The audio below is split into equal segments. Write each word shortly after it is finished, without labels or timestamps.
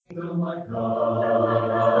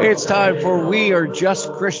It's time for We Are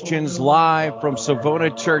Just Christians live from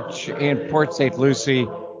Savona Church in Port St. Lucie.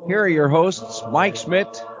 Here are your hosts, Mike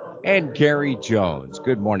Schmidt and Gary Jones.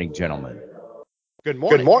 Good morning, gentlemen. Good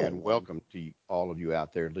morning, and welcome to all of you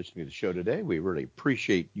out there listening to the show today. We really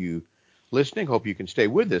appreciate you listening. Hope you can stay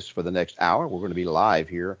with us for the next hour. We're going to be live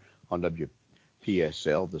here on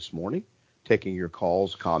WPSL this morning, taking your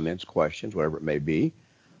calls, comments, questions, whatever it may be,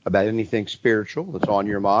 about anything spiritual that's on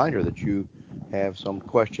your mind or that you have some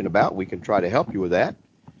question about. We can try to help you with that.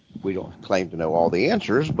 We don't claim to know all the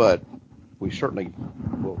answers, but we certainly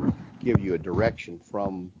will give you a direction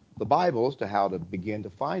from the Bible as to how to begin to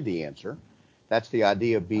find the answer. That's the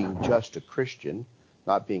idea of being just a Christian,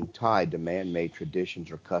 not being tied to man-made traditions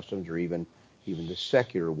or customs or even the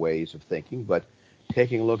secular ways of thinking, but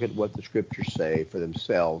taking a look at what the Scriptures say for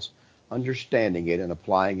themselves, understanding it and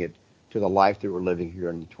applying it to the life that we're living here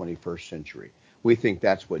in the 21st century. We think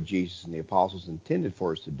that's what Jesus and the apostles intended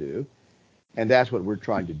for us to do, and that's what we're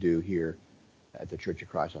trying to do here at the Church of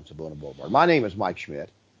Christ on Savona Boulevard. My name is Mike Schmidt.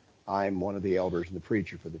 I'm one of the elders and the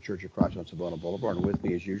preacher for the Church of Christ on Savona Boulevard, and with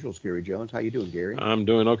me, as usual, is Gary Jones. How you doing, Gary? I'm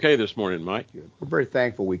doing okay this morning, Mike. Good. We're very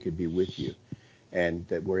thankful we could be with you and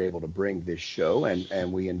that we're able to bring this show,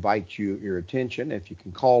 and we invite your attention. If you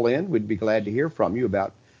can call in, we'd be glad to hear from you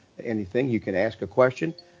about anything. You can ask a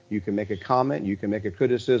question. You can make a comment. You can make a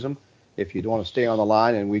criticism. If you don't want to stay on the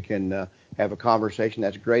line and we can have a conversation,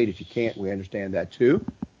 that's great. If you can't, we understand that too.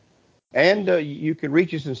 And you can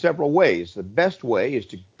reach us in several ways. The best way is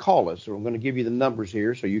to call us. So I'm going to give you the numbers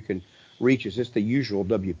here so you can reach us. It's the usual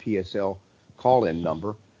WPSL call-in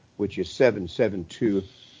number, which is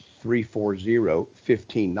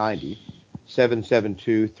 772-340-1590.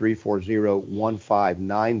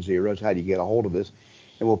 772-340-1590 is how you get a hold of us,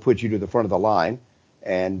 and we'll put you to the front of the line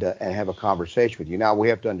and have a conversation with you. Now, we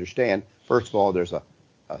have to understand, first of all, there's a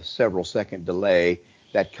several second delay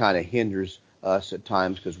that kind of hinders us at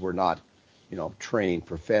times because we're not, trained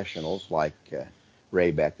professionals like Ray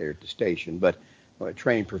back there at the station. But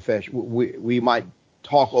trained professional, we might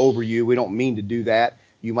talk over you. We don't mean to do that.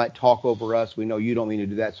 You might talk over us. We know you don't mean to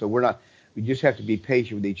do that. So we just have to be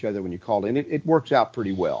patient with each other when you call in. It works out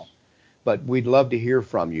pretty well. But we'd love to hear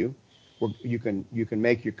from you. You can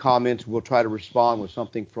make your comments. We'll try to respond with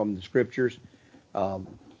something from the Scriptures to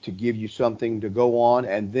give you something to go on,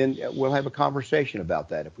 and then we'll have a conversation about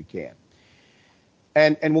that if we can.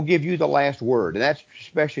 And we'll give you the last word, and that's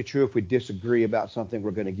especially true if we disagree about something.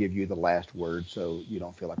 We're going to give you the last word, so you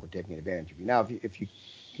don't feel like we're taking advantage of you. Now, if you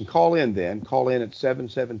can call in at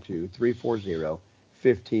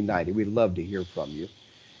 772-340-1590. We'd love to hear from you.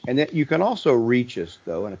 And then you can also reach us,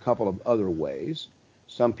 though, in a couple of other ways.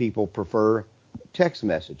 Some people prefer text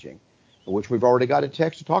messaging, which we've already got a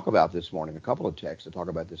text to talk about this morning, a couple of texts to talk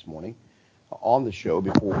about this morning on the show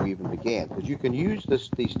before we even began. Because you can use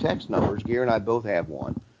these text numbers. Gary and I both have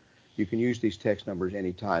one. You can use these text numbers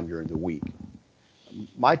anytime during the week.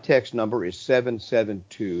 My text number is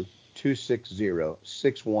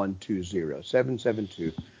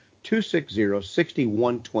 772-260-6120.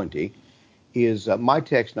 772-260-6120 is my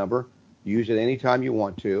text number. Use it anytime you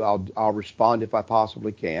want to. I'll respond if I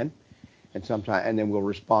possibly can, and then we'll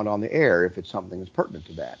respond on the air if it's something that's pertinent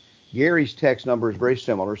to that. Gary's text number is very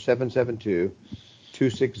similar,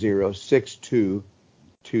 772-260-6220.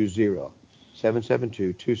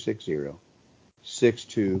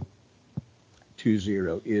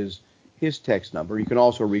 772-260-6220 is his text number. You can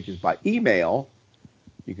also reach us by email.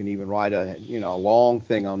 You can even write a long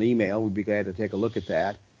thing on email. We'd be glad to take a look at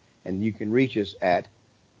that. And you can reach us at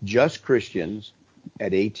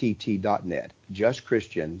justchristians@att.net.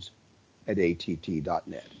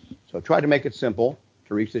 justchristians@att.net. So try to make it simple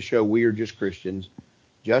to reach the show. We Are Just Christians,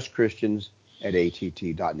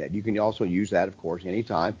 justchristians@att.net. You can also use that, of course,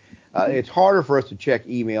 anytime. It's harder for us to check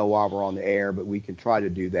email while we're on the air, but we can try to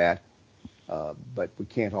do that. But we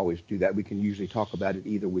can't always do that. We can usually talk about it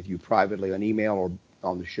either with you privately on email or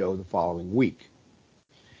on the show the following week.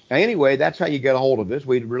 Now, anyway, that's how you get a hold of us.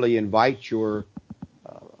 We'd really invite your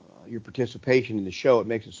participation in the show. It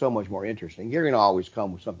makes it so much more interesting. Gary and I always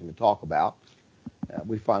come with something to talk about.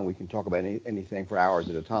 We find we can talk about anything for hours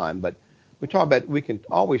at a time, but we can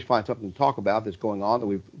always find something to talk about that's going on that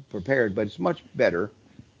we've prepared. But it's much better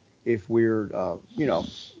if we're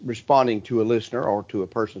responding to a listener or to a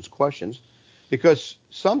person's questions, because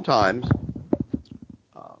sometimes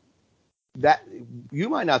that you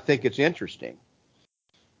might not think it's interesting,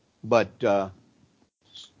 but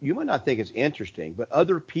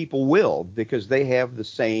other people will, because they have the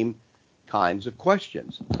same kinds of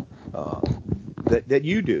questions that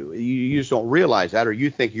you do. You just don't realize that, or you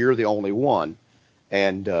think you're the only one.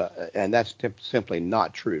 and that's simply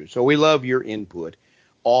not true. So we love your input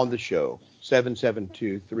on the show,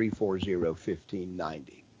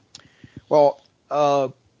 772-340-1590. Well,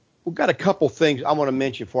 we've got a couple things I want to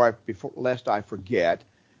mention lest I forget.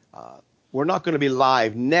 We're not going to be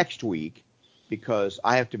live next week because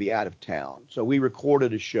I have to be out of town. So we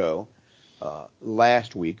recorded a show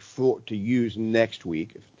last week to use next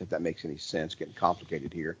week, if that makes any sense. Getting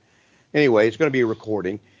complicated here. Anyway, it's going to be a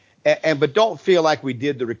recording. But don't feel like we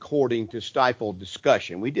did the recording to stifle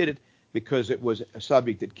discussion. We did it because it was a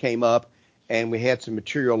subject that came up, and we had some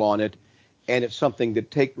material on it, and it's something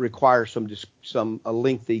that requires a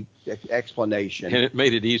lengthy explanation. And it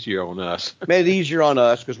made it easier on us. Made it easier on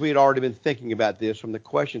us because we had already been thinking about this from the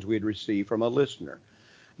questions we had received from a listener.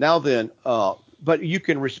 Now then, but you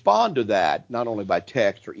can respond to that not only by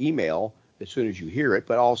text or email as soon as you hear it,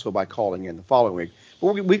 but also by calling in the following week.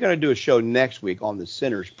 We're going to do a show next week on the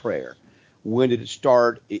sinner's prayer. When did it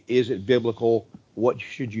start? Is it biblical? What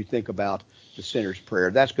should you think about the sinner's prayer?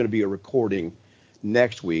 That's going to be a recording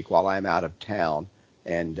next week while I'm out of town,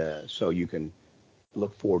 and so you can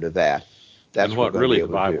look forward to that. That's what really the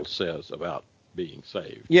Bible says about being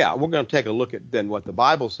saved. Yeah, we're going to take a look at then what the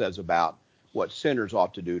Bible says about what sinners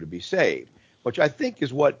ought to do to be saved, which I think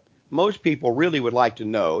is what most people really would like to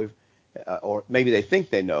know, or maybe they think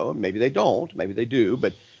they know, maybe they don't, maybe they do,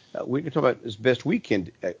 but we can talk about as best we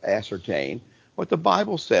can ascertain what the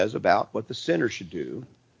Bible says about what the sinner should do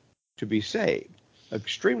to be saved. An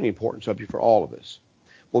extremely important subject for all of us.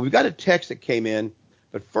 Well, we've got a text that came in,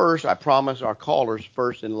 but first, I promise our callers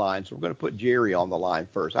first in line, so we're going to put Jerry on the line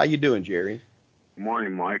first. How you doing, Jerry? Good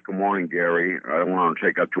morning, Mike. Good morning, Gary. I don't want to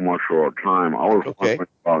take up too much of our time. I was wondering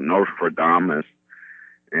about Nostradamus,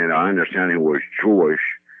 and I understand he was Jewish.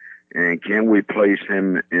 And can we place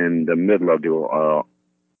him in the middle of the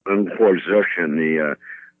Inquisition, the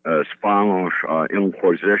Spanish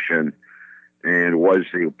Inquisition? And was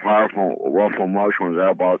the powerful Reformation was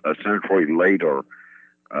about a century later,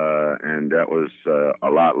 and that was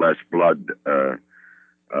a lot less blood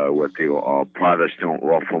with the Protestant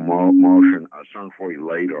Reformation a century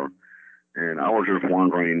later. And I was just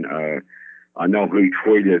wondering, I know he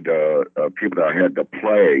treated people that had the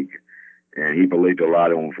plague, and he believed a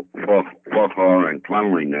lot in fakhr and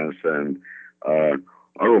cleanliness. And I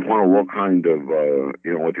was wondering what kind of,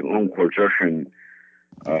 with the Inquisition,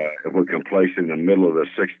 if we can place it in the middle of the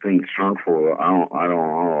 16th century, I don't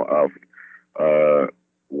know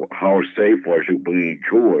how safe was he being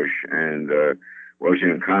Jewish, and was he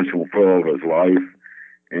in constant fear of his life?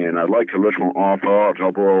 And I'd like to listen off air. Is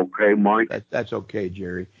that okay, Mike? That's okay,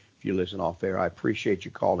 Jerry. If you listen off air, I appreciate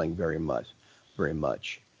you calling very much, very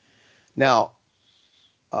much. Now,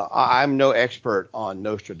 I'm no expert on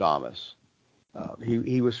Nostradamus.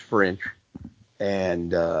 He was French,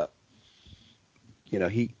 and I'd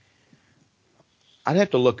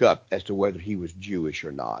have to look up as to whether he was Jewish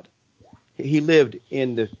or not. He lived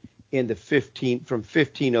in the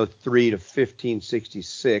 1503 to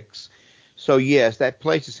 1566. So yes, that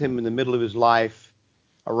places him in the middle of his life,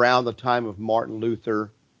 around the time of Martin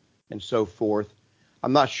Luther and so forth.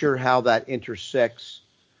 I'm not sure how that intersects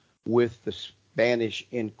with the Spanish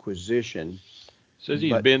Inquisition. Says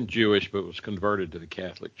he's been Jewish but was converted to the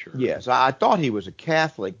Catholic Church. Yes, I thought he was a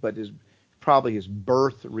Catholic, but probably his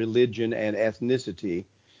birth, religion, and ethnicity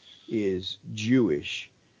is Jewish.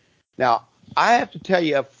 Now, I have to tell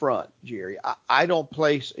you up front, Jerry, I don't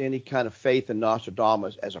place any kind of faith in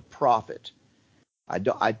Nostradamus as a prophet. I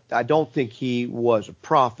don't think he was a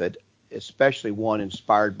prophet, especially one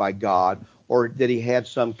inspired by God, or that he had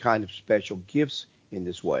some kind of special gifts in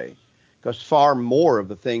this way, because far more of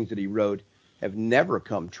the things that he wrote have never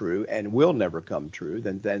come true and will never come true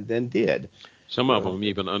than did. Some of them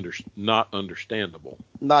even not understandable.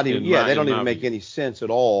 Not even, they don't even make any sense at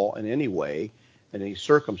all in any way, in any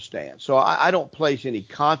circumstance. So I don't place any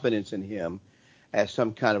confidence in him as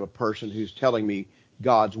some kind of a person who's telling me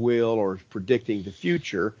God's will or is predicting the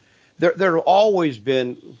future. There have always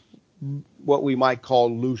been what we might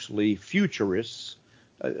call loosely futurists,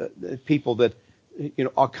 people that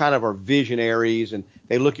are kind of visionaries, and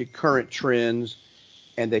they look at current trends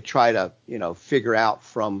and they try to figure out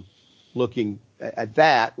from looking at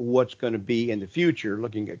that what's going to be in the future,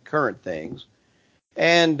 looking at current things.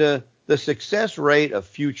 And the success rate of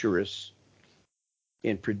futurists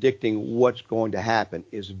in predicting what's going to happen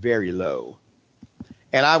is very low.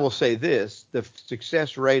 And I will say this, the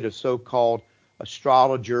success rate of so-called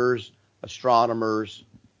astrologers, astronomers,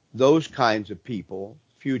 those kinds of people,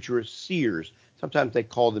 futurists, seers, sometimes they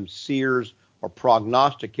call them seers or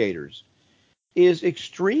prognosticators, is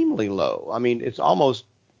extremely low. I mean, it's almost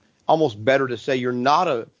better to say you're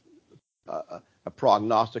not a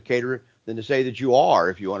prognosticator than to say that you are,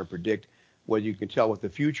 if you want to predict whether you can tell what the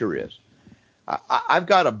future is. I've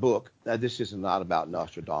got a book. Now, this is not about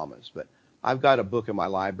Nostradamus, but I've got a book in my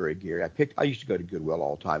library, Gary. I used to go to Goodwill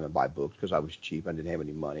all the time and buy books because I was cheap. I didn't have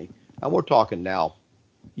any money. And we're talking now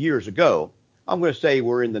years ago. I'm going to say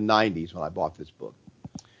we're in the 90s when I bought this book.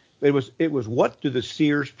 It was What Do the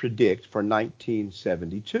Seers Predict for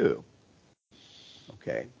 1972?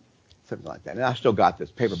 Okay, something like that. And I still got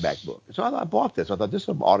this paperback book. So I bought this. I thought this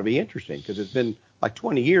ought to be interesting because it's been like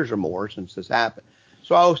 20 years or more since this happened.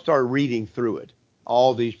 So I started reading through it,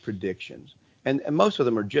 all these predictions. And most of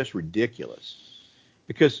them are just ridiculous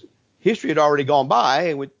because history had already gone by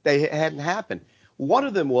and they hadn't happened. One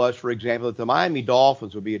of them was, for example, that the Miami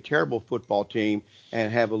Dolphins would be a terrible football team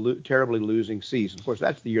and have a terribly losing season. Of course,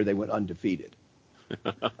 that's the year they went undefeated.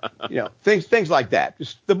 Things like that.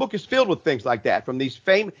 The book is filled with things like that from these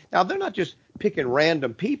famous. Now, they're not just picking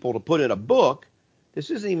random people to put in a book.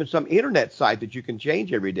 This isn't even some internet site that you can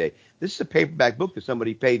change every day. This is a paperback book that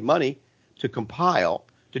somebody paid money to compile,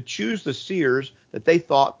 to choose the seers that they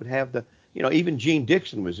thought would have the, even Gene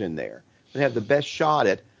Dixon was in there, would have the best shot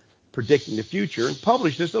at predicting the future, and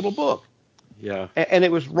published this little book. Yeah. And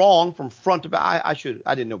it was wrong from front to back. I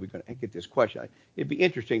didn't know we were going to get this question. It'd be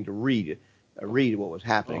interesting to read what was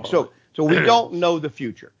happening. So we don't know the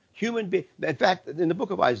future. In fact, in the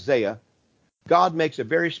book of Isaiah, God makes a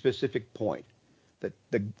very specific point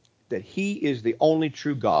that he is the only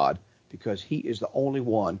true God because he is the only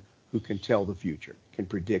one who can tell the future, can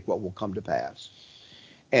predict what will come to pass.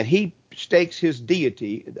 And he stakes his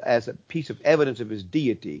deity as a piece of evidence of his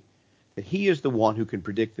deity that he is the one who can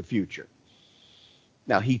predict the future.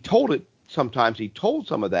 Now, he told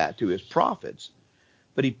some of that to his prophets,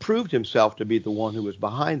 but he proved himself to be the one who was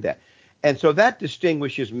behind that. And so that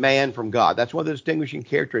distinguishes man from God. That's one of the distinguishing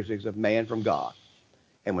characteristics of man from God.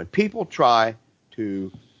 And when people try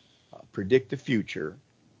to predict the future,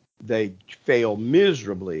 they fail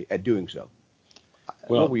miserably at doing so.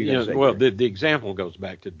 Well, the example goes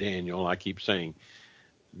back to Daniel. I keep saying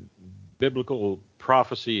biblical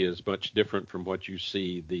prophecy is much different from what you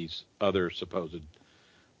see these other supposed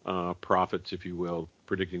prophets, if you will,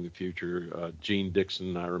 predicting the future. Gene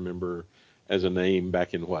Dixon, I remember as a name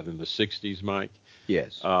back in the 60s, Mike?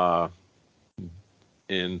 Yes. And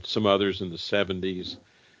some others in the 70s.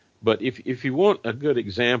 But if you want a good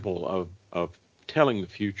example of telling the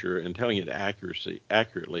future and telling it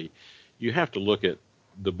accurately, you have to look at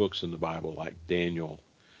the books in the Bible like Daniel,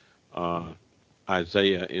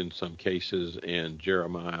 Isaiah in some cases, and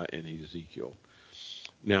Jeremiah and Ezekiel.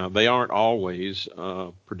 Now, they aren't always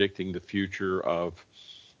predicting the future of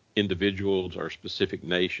individuals or specific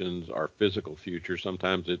nations or physical future.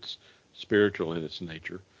 Sometimes it's spiritual in its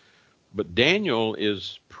nature. But Daniel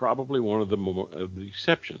is probably one of the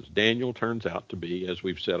exceptions. Daniel turns out to be, as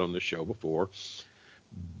we've said on the show before,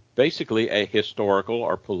 basically a historical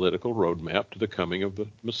or political roadmap to the coming of the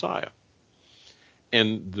Messiah.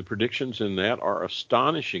 And the predictions in that are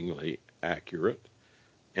astonishingly accurate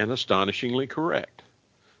and astonishingly correct.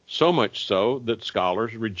 So much so that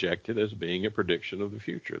scholars reject it as being a prediction of the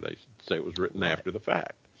future. They say it was written after the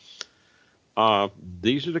fact.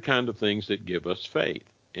 These are the kind of things that give us faith.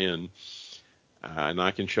 And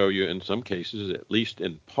I can show you in some cases, at least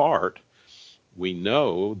in part, we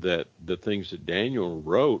know that the things that Daniel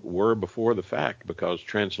wrote were before the fact because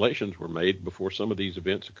translations were made before some of these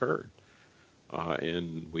events occurred.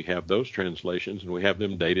 And we have those translations, and we have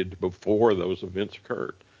them dated before those events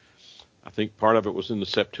occurred. I think part of it was in the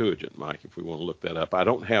Septuagint, Mike, if we want to look that up. I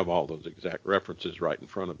don't have all those exact references right in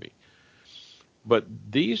front of me. But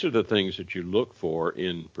these are the things that you look for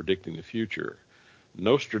in predicting the future.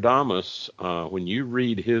 Nostradamus, when you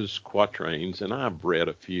read his quatrains, and I've read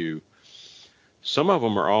a few, some of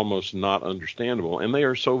them are almost not understandable, and they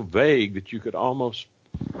are so vague that you could almost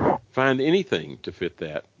find anything to fit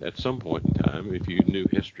that at some point in time if you knew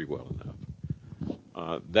history well enough.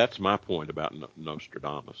 That's my point about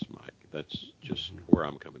Nostradamus, Mike. That's just where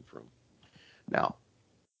I'm coming from. Now,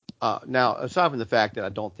 aside from the fact that I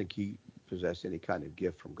don't think he possessed any kind of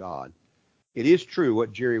gift from God, it is true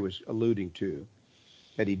what Jerry was alluding to,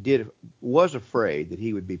 that he was afraid that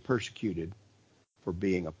he would be persecuted for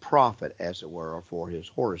being a prophet, as it were, or for his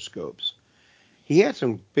horoscopes. He had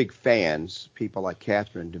some big fans, people like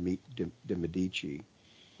Catherine de Medici,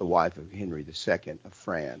 the wife of Henry II of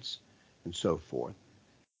France, and so forth,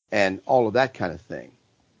 and all of that kind of thing.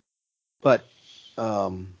 But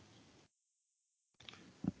that's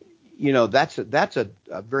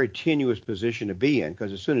a very tenuous position to be in,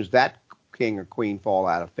 because as soon as that king or queen fall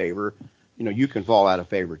out of favor, you can fall out of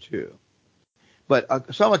favor too.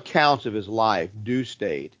 But some accounts of his life do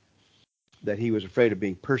state that he was afraid of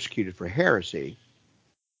being persecuted for heresy.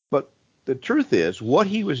 But the truth is, what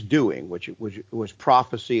he was doing, which was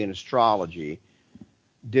prophecy and astrology,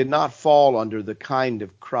 did not fall under the kind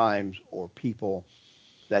of crimes or people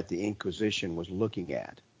that the Inquisition was looking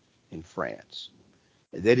at in France.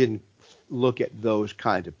 They didn't look at those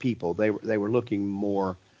kinds of people. They were looking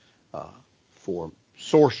more for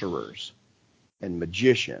sorcerers and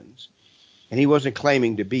magicians, and he wasn't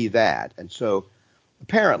claiming to be that. And so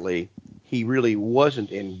apparently he really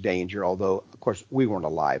wasn't in danger, although of course we weren't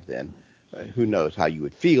alive then. Who knows how you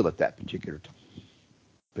would feel at that particular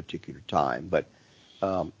time. But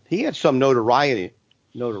he had some notoriety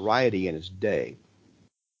in his day.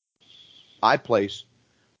 I place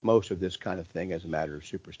most of this kind of thing as a matter of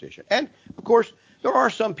superstition. And of course, there are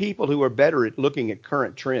some people who are better at looking at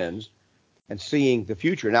current trends and seeing the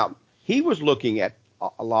future. Now, he was looking at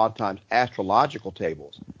a lot of times astrological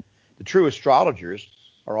tables. The true astrologers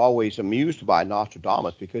are always amused by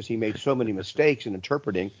Nostradamus because he made so many mistakes in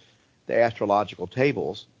interpreting the astrological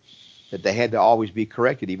tables that they had to always be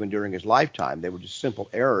corrected even during his lifetime. They were just simple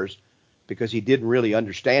errors because he didn't really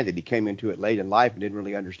understand it. He came into it late in life and didn't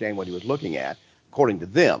really understand what he was looking at, according to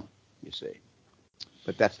them, you see.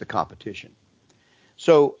 But that's the competition.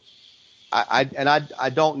 So I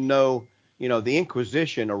don't know, the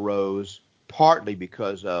Inquisition arose partly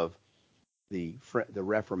because of the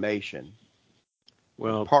Reformation.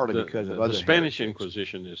 Well, partly because of other the Spanish heretics.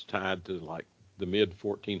 Inquisition is tied to like the mid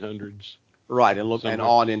 1400s. Right, and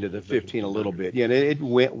on into the 15 a little bit. Yeah, it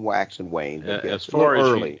went wax and wane. As far as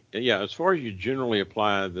early. as far as you generally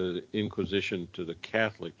apply the Inquisition to the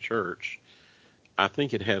Catholic Church, I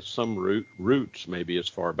think it has some roots maybe as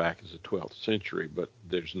far back as the 12th century, but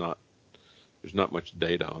there's not much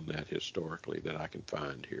data on that historically that I can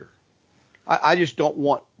find here. I just don't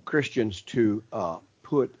want Christians to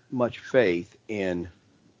put much faith in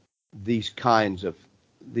these kinds of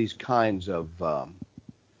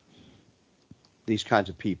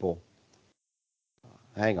people.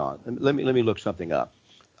 Hang on, let me look something up.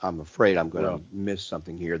 I'm afraid I'm going to miss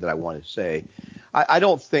something here that I want to say. I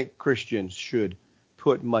don't think Christians should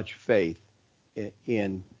put much faith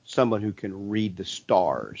in someone who can read the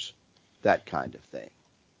stars, that kind of thing,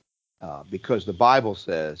 because the Bible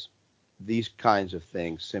says these kinds of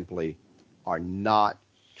things simply are not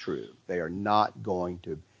true. They are not going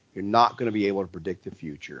to. You're not going to be able to predict the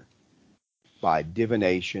future by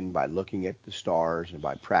divination, by looking at the stars, and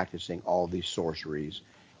by practicing all these sorceries.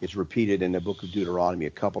 It's repeated in the book of Deuteronomy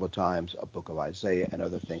a couple of times, a book of Isaiah, and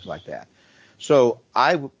other things like that. So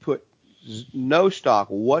I would put no stock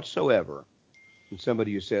whatsoever in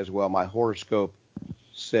somebody who says, well, my horoscope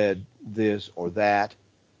said this or that,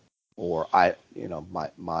 or I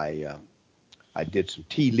did some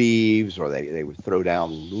tea leaves, or they would throw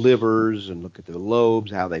down livers and look at the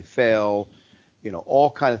lobes, how they fell,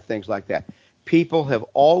 all kind of things like that. People have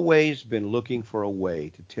always been looking for a way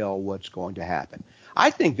to tell what's going to happen.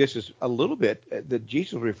 I think this is a little bit that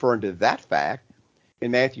Jesus was referring to that fact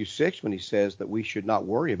in Matthew 6 when he says that we should not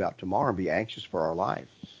worry about tomorrow and be anxious for our life.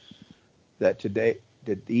 That today,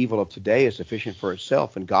 that the evil of today is sufficient for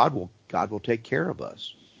itself, and God will take care of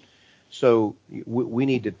us. So we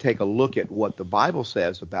need to take a look at what the Bible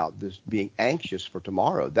says about this being anxious for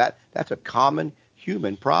tomorrow. That's a common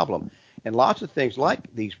human problem. And lots of things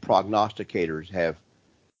like these prognosticators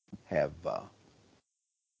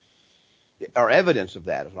are evidence of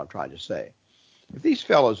that, is what I'm trying to say. If these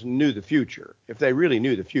fellows knew the future, if they really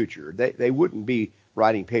knew the future, they wouldn't be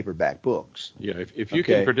writing paperback books. Yeah, if you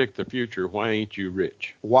can predict the future, why ain't you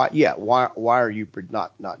rich? Why are you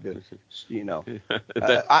not good?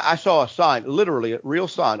 I saw a sign, literally a real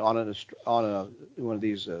sign on one of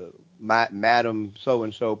these Madam so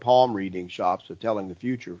and so palm reading shops of telling the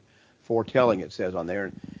future, foretelling, it says on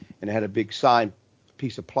there, and it had a big sign,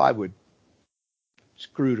 piece of plywood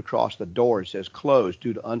screwed across the door. It says closed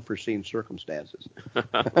due to unforeseen circumstances.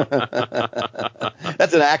 That's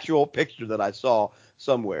an actual picture that I saw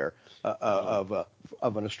somewhere of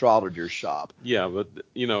an astrologer's shop. Yeah, but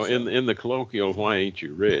in the colloquial, why ain't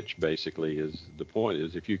you rich? Basically, is the point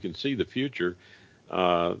is if you can see the future,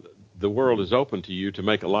 the world is open to you to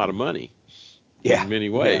make a lot of money. Yeah, in many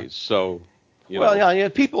ways. Yeah. So.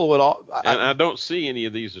 People would all. I don't see any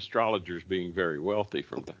of these astrologers being very wealthy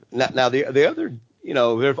from that. Now the other.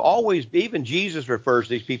 There's always, even Jesus refers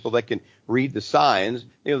to these people that can read the signs.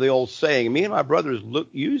 The old saying, me and my brothers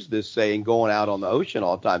use this saying going out on the ocean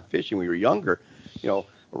all the time fishing when we were younger.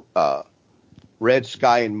 Red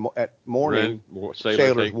sky at morning,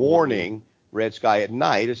 sailor's warning, red sky at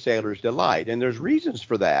night, a sailor's delight. And there's reasons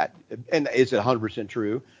for that. And is it 100%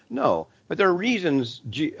 true? No. But there are reasons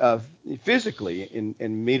physically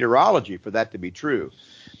in meteorology for that to be true.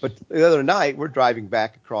 But the other night, we're driving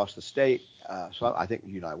back across the state, so I think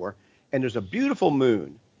you and I were, and there's a beautiful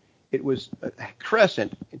moon. It was a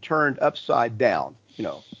crescent turned upside down, you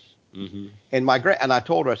know. Mm-hmm. And I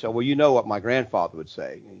told her, I said, well, you know what my grandfather would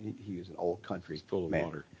say. He was an old country it's full of man.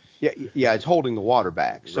 Water. Yeah, it's holding the water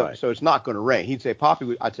back. So Right. so it's not going to rain. I'd say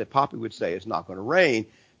Poppy would say it's not going to rain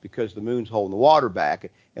because the moon's holding the water back.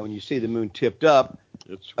 And when you see the moon tipped up,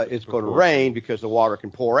 it's going to rain because the water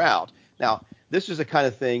can pour out. Now, this is the kind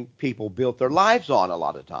of thing people built their lives on a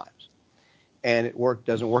lot of times. And it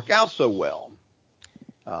doesn't work out so well.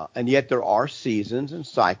 And yet there are seasons and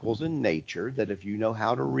cycles in nature that if you know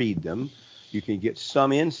how to read them, you can get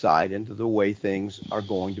some insight into the way things are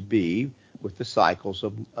going to be with the cycles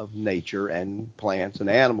of nature and plants and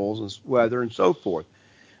animals and weather and so forth.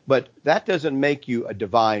 But that doesn't make you a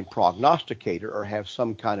divine prognosticator or have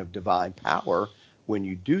some kind of divine power when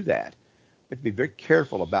you do that. You have to be very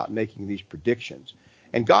careful about making these predictions.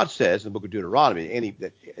 And God says in the book of Deuteronomy,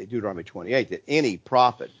 Deuteronomy 28, that any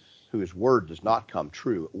prophet whose word does not come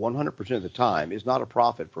true 100% of the time is not a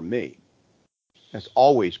prophet from me. That's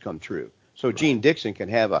always come true. So right. Gene Dixon can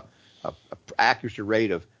have a accuracy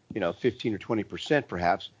rate of 15 or 20%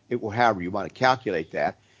 perhaps, however you want to calculate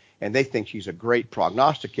that, and they think she's a great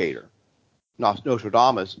prognosticator.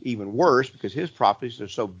 Nostradamus even worse because his prophecies are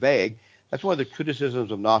so vague. That's one of the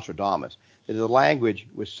criticisms of Nostradamus, that the language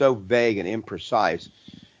was so vague and imprecise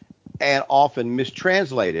and often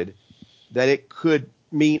mistranslated that it could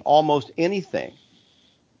mean almost anything,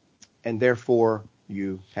 and therefore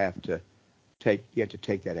you have to take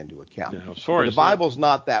that into account. Now, the Bible's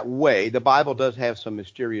not that way. The Bible does have some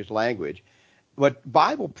mysterious language, but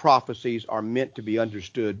Bible prophecies are meant to be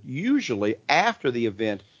understood usually after the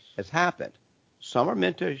event has happened. Some are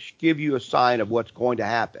meant to give you a sign of what's going to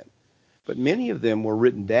happen, but many of them were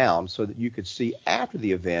written down so that you could see after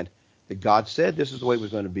the event that God said this is the way it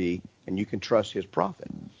was going to be, and you can trust his prophet.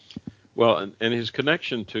 Well, and his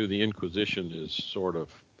connection to the Inquisition is sort of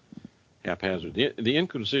haphazard. The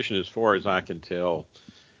Inquisition, as far as I can tell,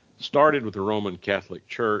 started with the Roman Catholic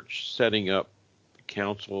Church setting up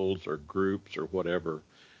councils or groups or whatever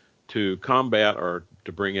to combat or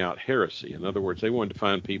to bring out heresy. In other words, they wanted to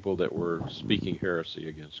find people that were speaking heresy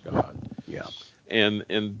against God. Yeah.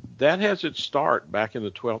 And that has its start back in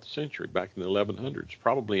the 12th century, back in the 1100s,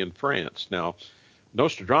 probably in France. Now,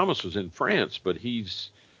 Nostradamus was in France, but he's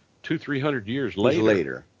 200-300 years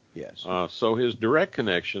later. Yes. So his direct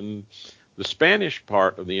connection, the Spanish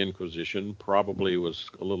part of the Inquisition probably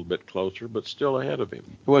was a little bit closer, but still ahead of him.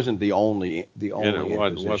 It wasn't the only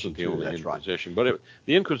Inquisition. It wasn't the only Inquisition, right. But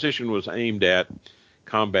the Inquisition was aimed at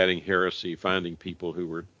combating heresy, finding people who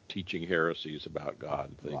were teaching heresies about God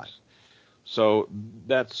and things. Right. So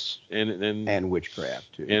that's and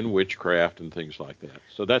witchcraft too. And witchcraft and things like that.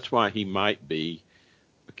 So that's why he might be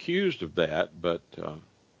accused of that, but.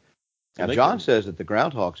 Now, John says that the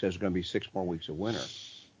groundhog says there's going to be 6 more weeks of winter.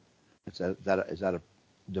 Is that a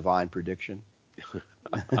divine prediction?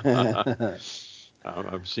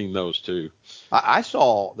 I've seen those too. I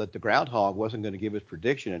saw that the groundhog wasn't going to give his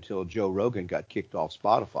prediction until Joe Rogan got kicked off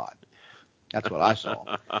Spotify. That's what I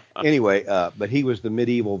saw. Anyway, but he was the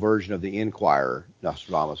medieval version of the Inquirer.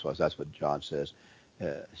 Nostradamus was. That's what John says.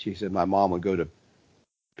 She said my mom would go to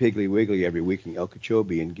Piggly Wiggly every week in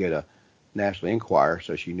Okeechobee and get a National Enquirer,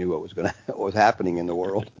 so she knew what was happening in the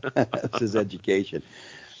world. That's his education.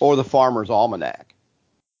 Or the Farmer's Almanac.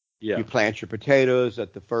 Yeah. You plant your potatoes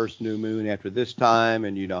at the first new moon after this time,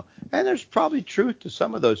 and and there's probably truth to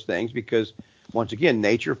some of those things because, once again,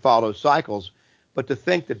 nature follows cycles. But to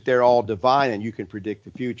think that they're all divine and you can predict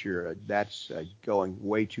the future, that's going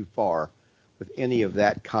way too far with any of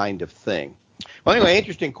that kind of thing. Well, anyway,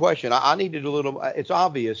 interesting question. I needed a little. It's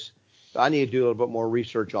obvious. I need to do a little bit more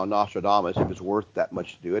research on Nostradamus if it's worth that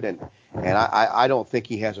much to do it. And I don't think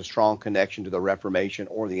he has a strong connection to the Reformation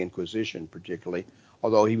or the Inquisition particularly,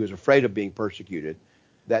 although he was afraid of being persecuted.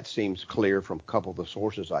 That seems clear from a couple of the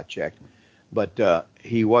sources I checked. But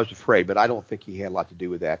he was afraid, but I don't think he had a lot to do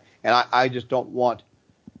with that. And I just don't want,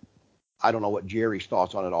 I don't know what Jerry's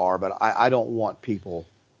thoughts on it are, but I don't want people,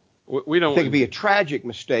 we don't I think it'd be a tragic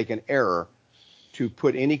mistake and error to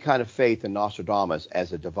put any kind of faith in Nostradamus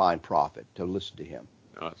as a divine prophet, to listen to him.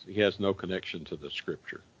 He has no connection to the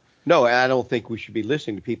scripture. No, and I don't think we should be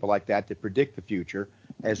listening to people like that predict the future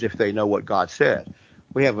as if they know what God said.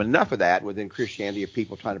 We have enough of that within Christianity of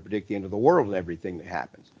people trying to predict the end of the world and everything that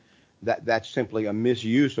happens. That's simply a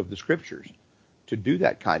misuse of the scriptures to do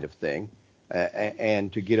that kind of thing.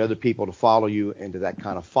 and to get other people to follow you into that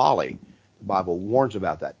kind of folly. The Bible warns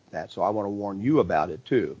about that. So I want to warn you about it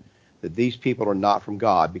too, that these people are not from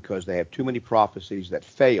God because they have too many prophecies that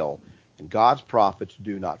fail, and God's prophets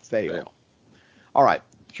do not fail. All right.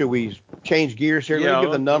 Should we change gears here? Let me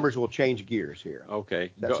give the numbers. We'll change gears here.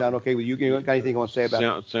 Okay. Does that sound okay with you? You got anything you want to say about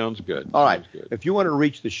it? Sounds good. All right. If you want to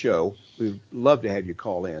reach the show, we'd love to have you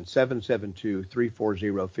call in.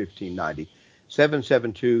 772-340-1590.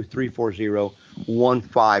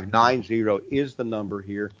 772-340-1590 is the number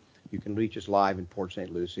here. You can reach us live in Port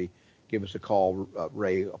St. Lucie. Give us a call,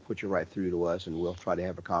 Ray. I'll put you right through to us, and we'll try to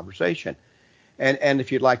have a conversation. And if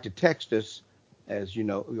you'd like to text us, as you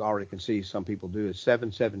know, we already can see some people do, is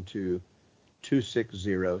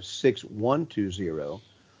 772-260-6120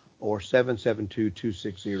 or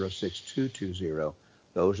 772-260-6220.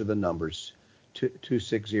 Those are the numbers,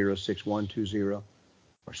 260-6120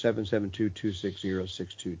 or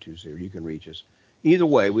 772-260-6220. You can reach us. Either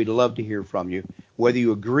way, we'd love to hear from you, whether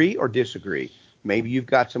you agree or disagree. Maybe you've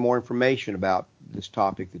got some more information about this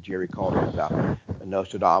topic that Jerry called in about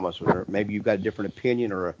Nostradamus, or maybe you've got a different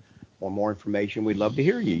opinion or more information. We'd love to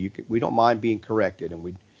hear you. We don't mind being corrected, and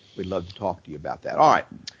we'd love to talk to you about that. All right.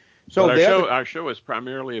 So our show is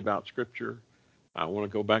primarily about Scripture. I want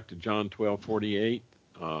to go back to John 12:48.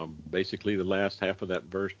 Basically, the last half of that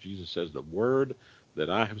verse, Jesus says, "The word that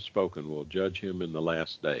I have spoken will judge him in the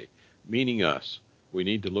last day," meaning us. We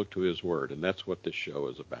need to look to his word, and that's what this show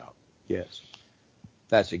is about. Yes,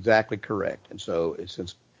 that's exactly correct. And so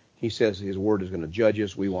since he says his word is going to judge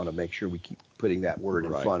us, we want to make sure we keep putting that word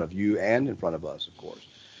in front of you and in front of us, of course,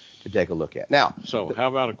 to take a look at. Now, so how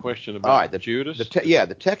about a question about Judas?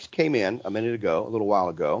 The text came in a little while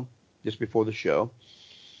ago, just before the show.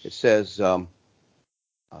 It says,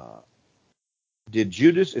 did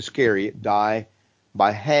Judas Iscariot die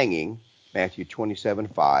by hanging, Matthew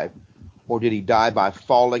 27:5, or did he die by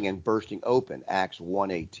falling and bursting open, Acts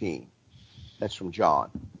 1:18? That's from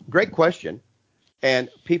John. Great question. And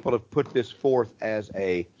people have put this forth as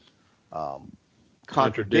a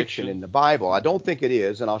contradiction in the Bible. I don't think it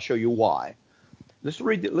is, and I'll show you why. Let's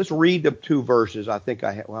read the two verses. I thought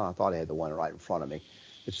I had the one right in front of me.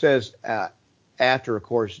 It says, after, of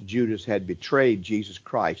course, Judas had betrayed Jesus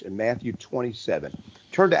Christ in Matthew 27.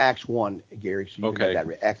 Turn to Acts 1, Gary, so you can have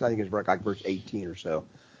that. Acts, I think it's like verse 18 or so.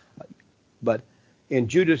 But in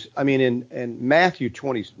Matthew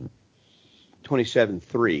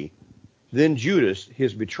 27:3, then Judas,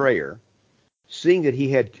 his betrayer, seeing that he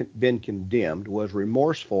had been condemned, was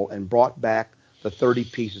remorseful and brought back the 30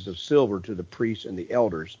 pieces of silver to the priests and the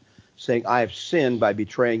elders, saying, I have sinned by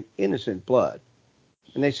betraying innocent blood.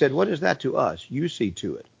 And they said, what is that to us? You see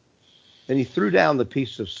to it. Then he threw down the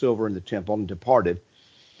pieces of silver in the temple and departed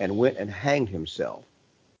and went and hanged himself.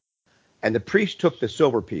 And the priest took the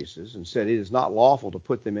silver pieces and said, it is not lawful to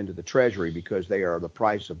put them into the treasury because they are the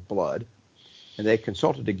price of blood. And they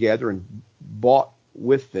consulted together and bought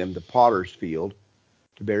with them the potter's field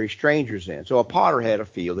to bury strangers in. So a potter had a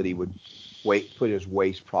field that he would put his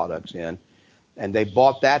waste products in, and they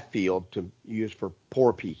bought that field to use for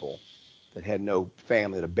poor people that had no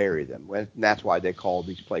family to bury them. And that's why they call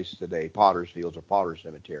these places today potter's fields or potter's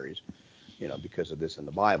cemeteries, because of this in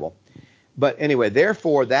the Bible. But anyway,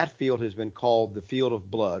 therefore, that field has been called the field of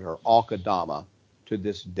blood, or Al-Qadama, to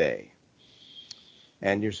this day.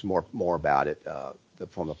 And there's some more about it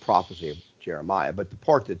from the prophecy of Jeremiah. But the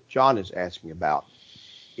part that John is asking about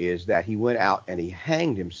is that he went out and he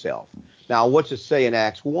hanged himself. Now, what's it say in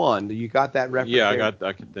Acts 1? You got that reference? Yeah, I got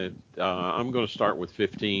that. I'm going to start with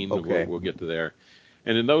 15. Okay. We'll get to there.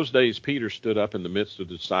 And in those days, Peter stood up in the midst of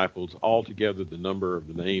the disciples. Altogether, the number of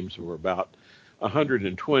the names were about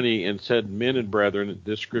 120, and said, men and brethren,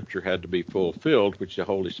 this scripture had to be fulfilled, which the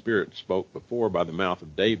Holy Spirit spoke before by the mouth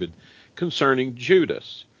of David, concerning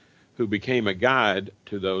Judas, who became a guide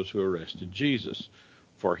to those who arrested Jesus.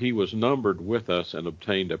 For he was numbered with us and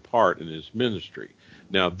obtained a part in his ministry.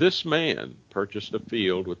 Now this man purchased a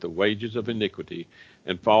field with the wages of iniquity,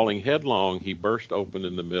 and falling headlong, he burst open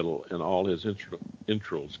in the middle, and all his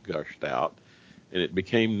entrails gushed out. And it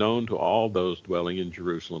became known to all those dwelling in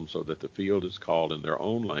Jerusalem, so that the field is called in their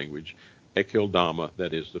own language, Al-Qadama,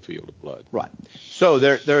 that is the field of blood. Right. So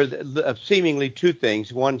there are seemingly two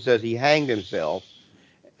things. One says he hanged himself,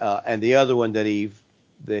 and the other one that he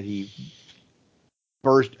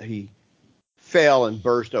fell and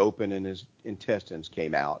burst open, and his intestines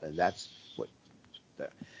came out, and that's what.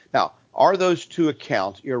 Now, are those two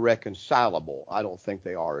accounts irreconcilable? I don't think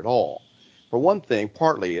they are at all. For one thing,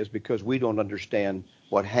 partly is because we don't understand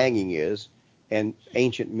what hanging is and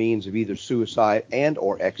ancient means of either suicide and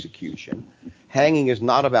or execution. Hanging is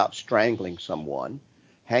not about strangling someone.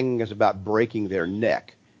 hanging is about breaking their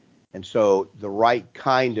neck. And so the right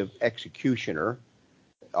kind of executioner,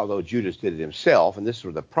 although Judas did it himself, and this is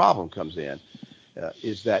where the problem comes in,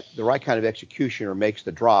 is that the right kind of executioner makes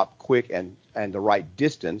the drop quick and the right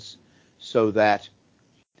distance so that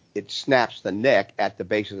it snaps the neck at the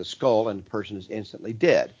base of the skull and the person is instantly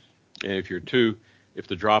dead. And if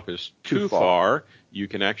the drop is too far, you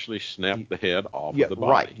can actually snap the head off of the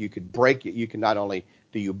body. Right. You could break it. You can not only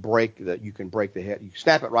do you you can break the head, you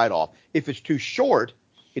snap it right off. If it's too short,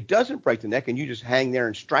 it doesn't break the neck and you just hang there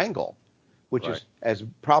and strangle, which is as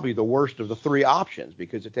probably the worst of the three options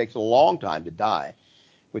because it takes a long time to die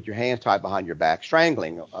with your hands tied behind your back,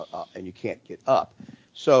 strangling, and you can't get up.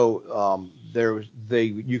 So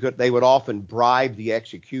they would often bribe the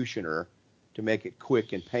executioner to make it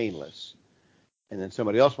quick and painless, and then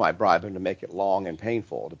somebody else might bribe him to make it long and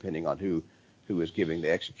painful, depending on who is giving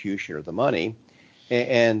the executioner the money.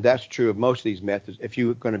 And that's true of most of these methods. If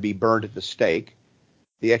you're going to be burned at the stake,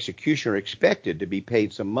 the executioner expected to be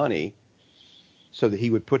paid some money so that he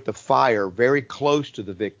would put the fire very close to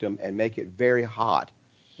the victim and make it very hot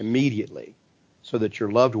immediately so that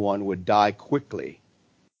your loved one would die quickly.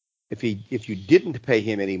 If you didn't pay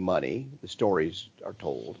him any money, the stories are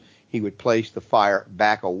told, he would place the fire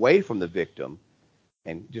back away from the victim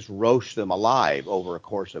and just roast them alive over a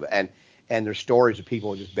course of and there's stories of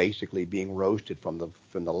people just basically being roasted from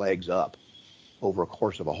the legs up over a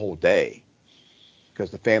course of a whole day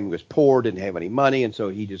because the family was poor, didn't have any money, and so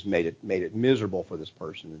he just made it miserable for this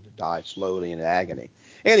person to die slowly in agony.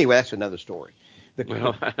 Anyway, that's another story.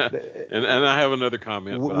 And I have another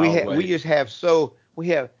comment.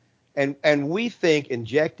 And we think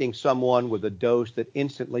injecting someone with a dose that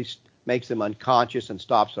instantly makes them unconscious and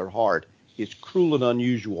stops their heart is cruel and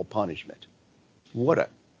unusual punishment. What a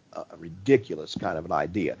ridiculous kind of an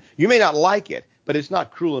idea. You may not like it, but it's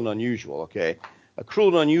not cruel and unusual, okay? Cruel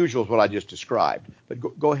and unusual is what I just described.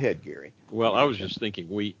 But go ahead, Gary. Well, I was just thinking,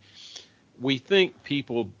 we think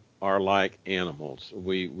people are like animals.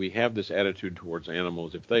 We have this attitude towards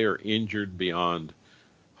animals. If they are injured beyond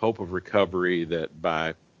hope of recovery, that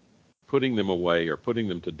by putting them away or putting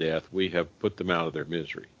them to death, we have put them out of their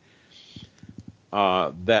misery.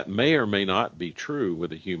 That may or may not be true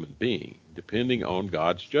with a human being, depending on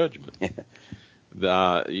God's judgment.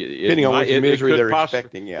 Depending on what misery they're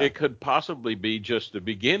expecting, yeah. It could possibly be just the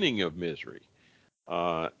beginning of misery.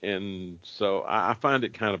 And so I find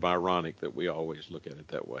it kind of ironic that we always look at it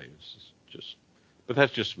that way. But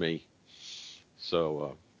that's just me.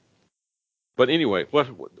 So, but anyway,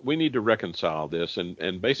 we need to reconcile this,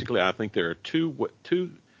 and basically, I think there are two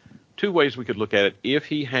ways we could look at it. If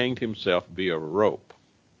he hanged himself via rope,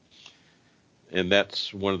 and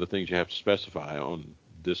that's one of the things you have to specify on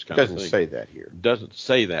this kind of thing. Doesn't say that here. Doesn't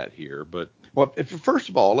say that here, but first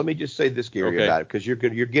of all, let me just say this, Gary, about it, because you're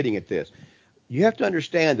getting at this. You have to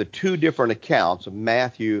understand the two different accounts of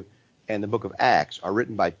Matthew and the book of Acts are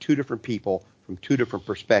written by two different people from two different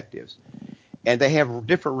perspectives. And they have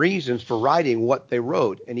different reasons for writing what they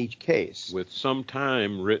wrote in each case. With some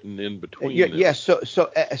time written in between. Yes.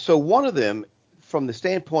 So one of them, from the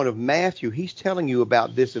standpoint of Matthew, he's telling you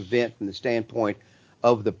about this event from the standpoint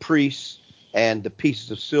of the priests and the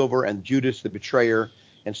pieces of silver and Judas the betrayer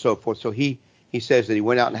and so forth. So he says that he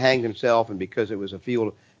went out and hanged himself, and because it was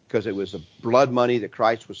a blood money that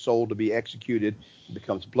Christ was sold to be executed, it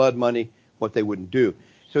becomes blood money, what they wouldn't do.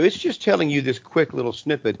 So it's just telling you this quick little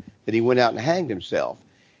snippet that he went out and hanged himself.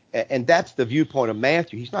 And that's the viewpoint of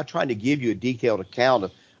Matthew. He's not trying to give you a detailed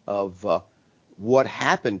account of what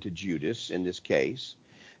happened to Judas in this case.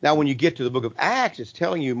 Now, when you get to the book of Acts, it's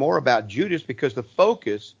telling you more about Judas because the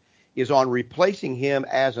focus is on replacing him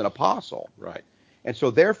as an apostle. Right. And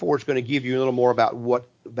so therefore it's going to give you a little more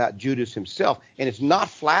about Judas himself. And it's not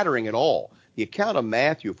flattering at all. The account of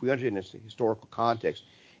Matthew, if we understand its historical context,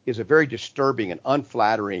 is a very disturbing and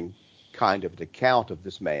unflattering kind of account of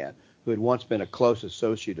this man who had once been a close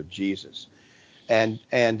associate of Jesus. And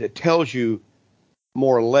it tells you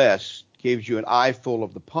more or less, gives you an eyeful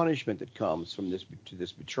of the punishment that comes from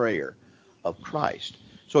this betrayer of Christ.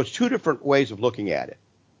 So it's two different ways of looking at it.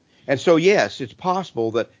 And so, yes, it's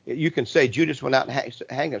possible that you can say Judas went out and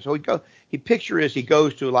hanged him. So he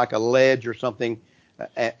goes to like a ledge or something,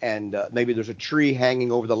 and maybe there's a tree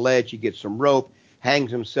hanging over the ledge. He gets some rope,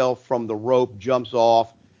 hangs himself from the rope, jumps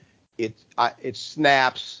off. It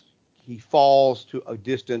snaps. He falls to a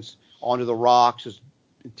distance onto the rocks. His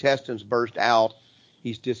intestines burst out.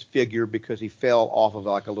 He's disfigured because he fell off of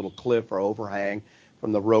like a little cliff or overhang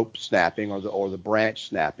from the rope snapping or the branch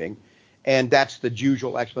snapping. And that's the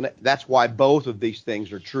usual explanation. That's why both of these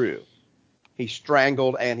things are true. he's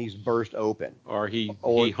strangled and he's burst open. Or he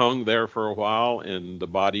hung there for a while and the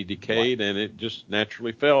body decayed and it just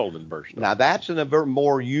naturally fell and burst open. Now that's a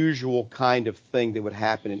more usual kind of thing that would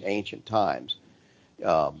happen in ancient times.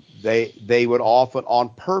 They would often on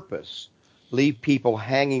purpose leave people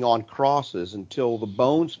hanging on crosses until the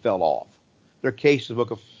bones fell off. There are cases in the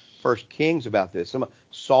book of 1 Kings about this. Some of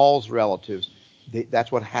Saul's relatives,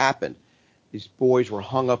 that's what happened. These boys were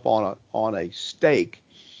hung up on a stake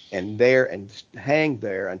and hanged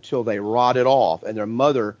there until they rotted off, and their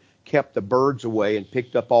mother kept the birds away and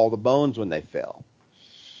picked up all the bones when they fell.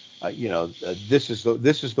 This is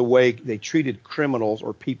the way they treated criminals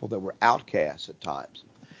or people that were outcasts at times.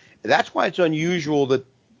 And that's why it's unusual that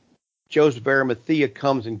Joseph of Arimathea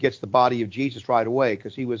comes and gets the body of Jesus right away,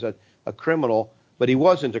 because he was a criminal, but he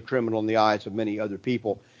wasn't a criminal in the eyes of many other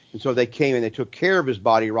people. And so they came and they took care of his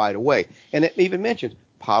body right away. And it even mentions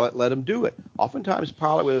Pilate let him do it. Oftentimes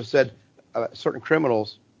Pilate would have said, certain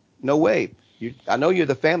criminals, no way. I know you're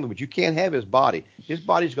the family, but you can't have his body. His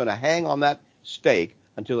body's going to hang on that stake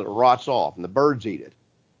until it rots off and the birds eat it.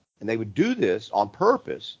 And they would do this on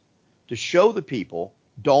purpose to show the people,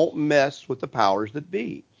 don't mess with the powers that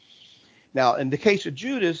be. Now, in the case of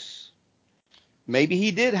Judas, maybe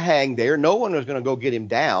he did hang there. No one was going to go get him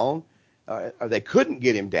down. Or they couldn't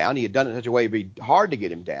get him down. He had done it in such a way it would be hard to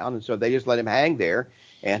get him down. And so they just let him hang there.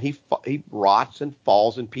 And he rots and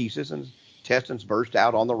falls in pieces and intestines burst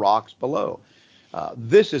out on the rocks below.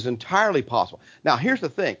 This is entirely possible. Now, here's the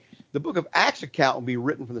thing. The book of Acts account will be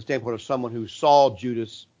written from the standpoint of someone who saw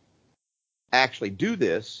Judas actually do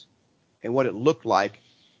this and what it looked like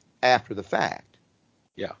after the fact.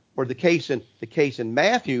 Yeah. Or the case in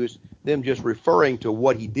Matthew's, them just referring to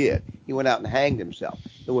what he did. He went out and hanged himself.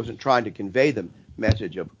 It wasn't trying to convey the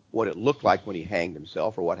message of what it looked like when he hanged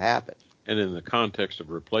himself or what happened. And in the context of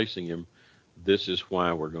replacing him, this is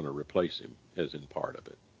why we're going to replace him, as in part of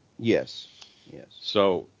it. Yes.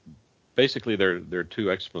 So basically there are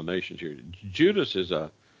two explanations here. Judas is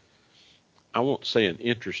I won't say an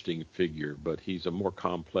interesting figure, but he's a more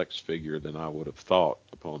complex figure than I would have thought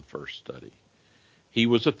upon first study. He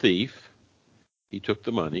was a thief. He took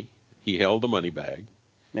the money. He held the money bag.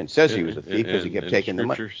 And it says he was a thief because he kept taking the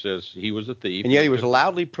money. Scripture says he was a thief. And yet he was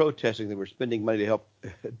loudly protesting they were spending money to help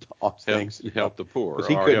help the poor.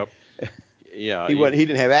 He couldn't. Yeah, he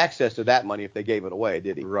didn't have access to that money if they gave it away,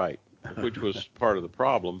 did he? Right, which was part of the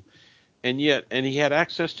problem. And he had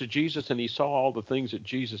access to Jesus, and he saw all the things that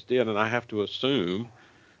Jesus did. And I have to assume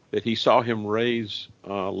that he saw him raise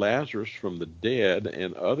Lazarus from the dead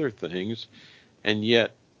and other things. And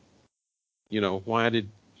yet,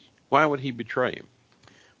 why would he betray him?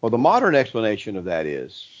 Well, the modern explanation of that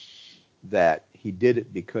is that he did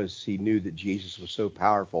it because he knew that Jesus was so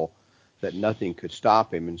powerful that nothing could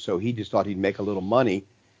stop him. And so he just thought he'd make a little money,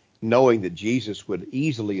 knowing that Jesus would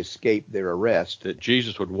easily escape their arrest. That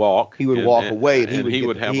Jesus would walk. He would walk away, and he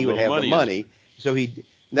would have the money. So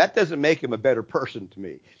that doesn't make him a better person to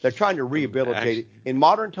me. They're trying to rehabilitate. In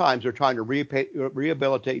modern times, they're trying to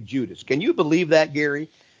rehabilitate Judas. Can you believe that, Gary?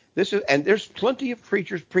 And there's plenty of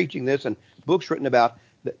preachers preaching this and books written about,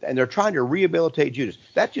 and they're trying to rehabilitate Judas.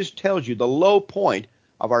 That just tells you the low point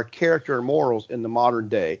of our character and morals in the modern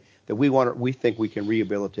day, that we think we can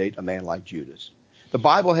rehabilitate a man like Judas. The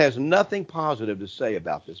Bible has nothing positive to say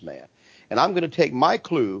about this man. And I'm going to take my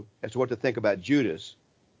clue as to what to think about Judas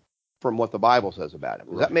from what the Bible says about him.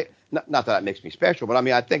 Does that make, not that it makes me special, but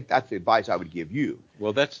I think that's the advice I would give you.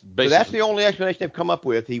 Well, that's basically... So that's the only explanation they've come up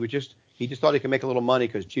with. He just thought he could make a little money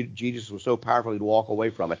because Jesus was so powerful he'd walk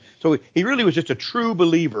away from it. So he really was just a true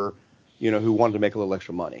believer, who wanted to make a little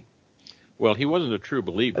extra money. Well, he wasn't a true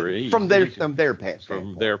believer. From their standpoint.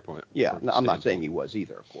 From their point. Yeah, I'm not saying he was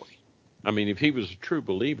either, of course. I mean, if he was a true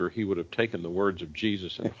believer, he would have taken the words of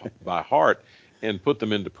Jesus by heart and put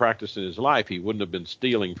them into practice in his life. He wouldn't have been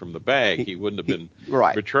stealing from the bag. He wouldn't have been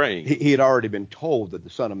betraying. He had already been told that the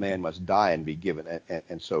Son of Man must die and be given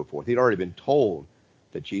and so forth. He'd already been told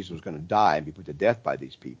that Jesus was going to die and be put to death by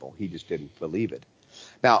these people. He just didn't believe it.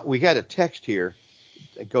 Now, we got a text here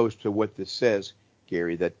that goes to what this says,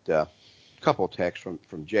 Gary, that couple texts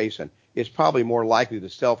from Jason. It's probably more likely the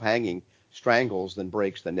self-hanging strangles than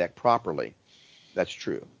breaks the neck properly. That's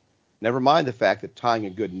true. Never mind the fact that tying a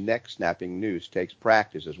good neck-snapping noose takes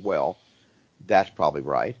practice as well. That's probably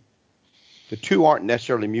right. The two aren't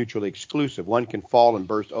necessarily mutually exclusive. One can fall and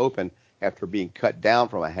burst open after being cut down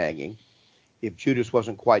from a hanging. If Judas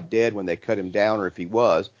wasn't quite dead when they cut him down, or if he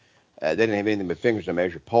was, they didn't have anything but fingers to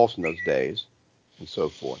measure pulse in those days, and so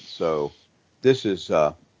forth. So this is...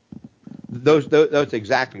 That's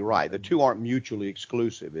exactly right. The two aren't mutually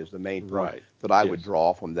exclusive is the main point that I would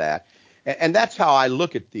draw from that. And that's how I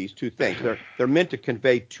look at these two things. They're meant to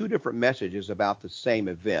convey two different messages about the same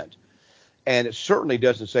event. And it certainly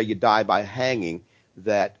doesn't say you die by hanging,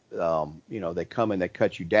 that, they come and they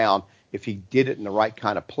cut you down. If he did it in the right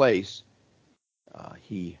kind of place,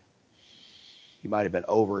 he might have been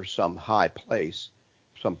over some high place,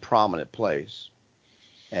 some prominent place.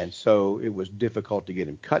 And so it was difficult to get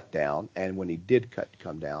him cut down. And when he did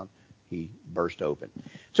come down, he burst open.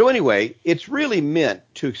 So anyway, it's really meant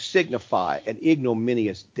to signify an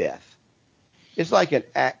ignominious death. It's like in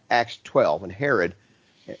Acts 12, when Herod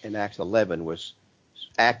in Acts 11 was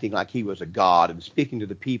acting like he was a god and speaking to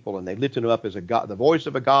the people, and they lifted him up as a god, the voice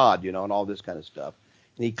of a god, and all this kind of stuff.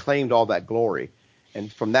 And he claimed all that glory.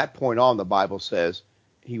 And from that point on, the Bible says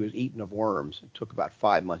he was eaten of worms. It took about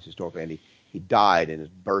 5 months historically, and he died and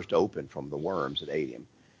it burst open from the worms that ate him.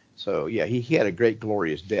 So yeah, he had a great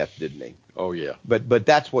glorious death, didn't he? Oh yeah. But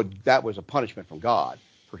that was a punishment from God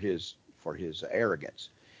for his arrogance.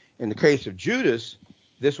 In the case of Judas,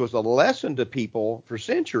 this was a lesson to people for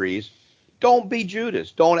centuries. Don't be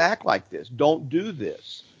Judas. Don't act like this. Don't do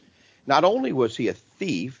this. Not only was he a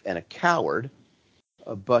thief and a coward,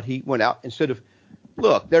 but he went out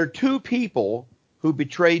look, there are two people who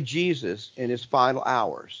betrayed Jesus in his final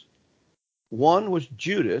hours. One was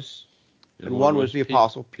Judas, and one was the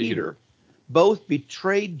apostle Peter. Both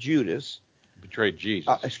betrayed Judas. Betrayed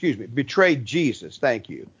Jesus. Betrayed Jesus. Thank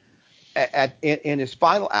you. In his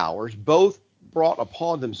final hours, both brought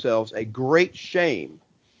upon themselves a great shame.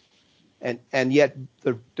 And yet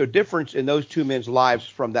the difference in those two men's lives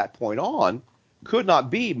from that point on could not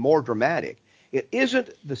be more dramatic. It isn't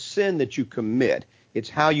the sin that you commit. It's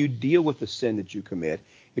how you deal with the sin that you commit.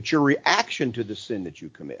 It's your reaction to the sin that you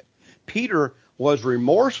commit. Peter was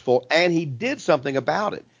remorseful, and he did something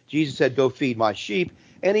about it. Jesus said, "Go feed my sheep,"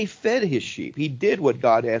 and he fed his sheep. He did what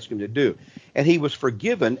God asked him to do, and he was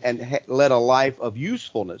forgiven and led a life of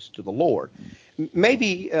usefulness to the Lord.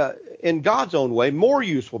 Maybe in God's own way, more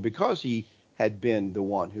useful because he had been the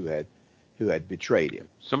one who had betrayed him.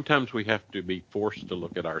 Sometimes we have to be forced to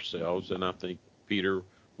look at ourselves, and I think Peter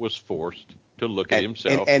was forced to look at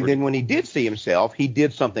himself. And then when he did see himself, he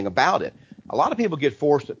did something about it. A lot of people get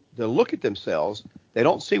forced to look at themselves. They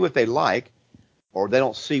don't see what they like, or they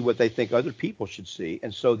don't see what they think other people should see,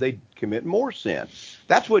 and so they commit more sin.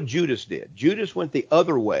 That's what Judas did. Judas went the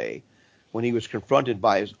other way when he was confronted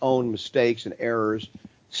by his own mistakes and errors,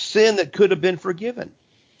 sin that could have been forgiven.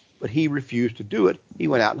 But he refused to do it. He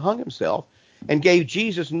went out and hung himself and gave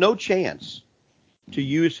Jesus no chance to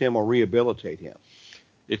use him or rehabilitate him.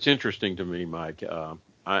 It's interesting to me, Mike.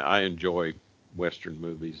 I enjoy Western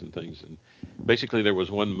movies and things. And basically there was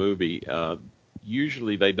one movie.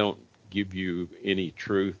 Usually they don't give you any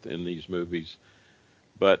truth in these movies.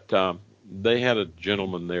 But they had a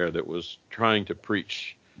gentleman there that was trying to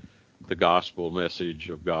preach the gospel message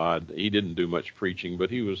of God. He didn't do much preaching, but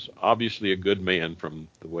he was obviously a good man from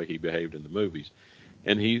the way he behaved in the movies.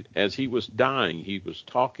 And as he was dying, he was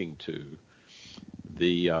talking to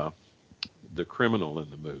the criminal in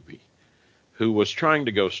the movie, who was trying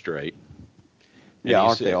to go straight. And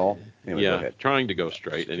aren't they all? Anyway, trying to go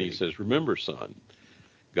straight. And he says, "Remember, son,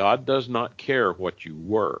 God does not care what you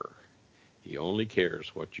were. He only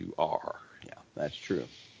cares what you are." Yeah, that's true.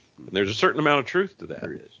 And there's a certain amount of truth to that.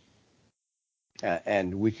 There is.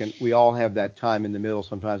 And we all have that time in the middle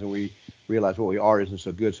sometimes when we realize what we are isn't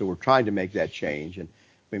so good, so we're trying to make that change, and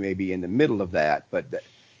we may be in the middle of that, but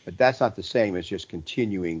that's not the same as just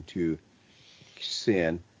continuing to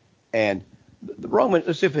sin. And the Roman,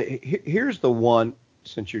 here's the one,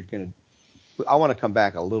 since I want to come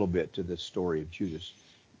back a little bit to this story of Judas,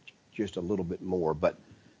 just a little bit more, but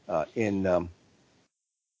let me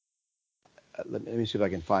see if I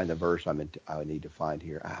can find the verse I need to find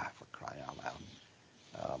here. For crying out loud.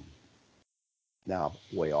 Now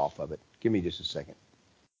I'm way off of it. Give me just a second.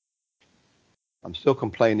 I'm still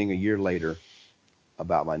complaining a year later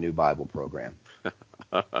about my new Bible program.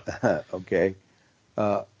 Okay.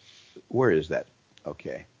 Where is that?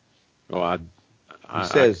 Okay. Oh,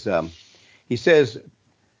 he says,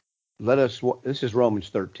 this is Romans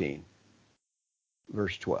 13,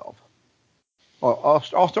 verse 12. I'll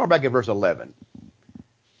start back at verse 11,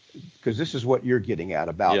 because this is what you're getting at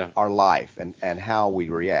about our life and how we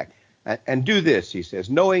react. And do this, he says,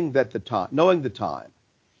 knowing the time,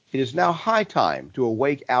 it is now high time to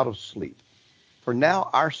awake out of sleep. For now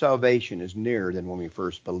our salvation is nearer than when we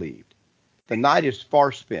first believed. The night is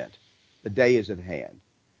far spent, the day is at hand.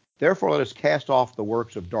 Therefore let us cast off the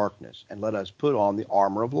works of darkness, and let us put on the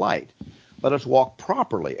armor of light. Let us walk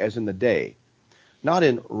properly as in the day, not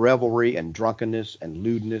in revelry and drunkenness and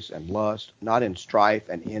lewdness and lust, not in strife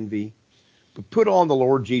and envy, put on the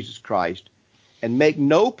Lord Jesus Christ and make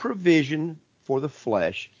no provision for the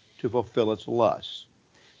flesh to fulfill its lusts.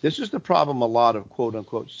 This is the problem a lot of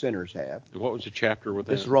quote-unquote sinners have. What was the chapter with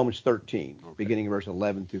that? This is Romans 13, beginning in verse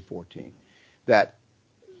 11 through 14. That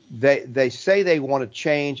they say they want to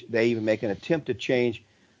change. They even make an attempt to change.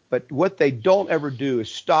 But what they don't ever do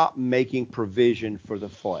is stop making provision for the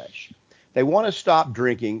flesh. They want to stop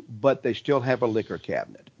drinking, but they still have a liquor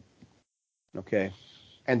cabinet. Okay?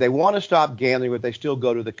 And they want to stop gambling, but they still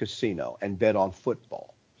go to the casino and bet on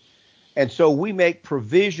football. And so we make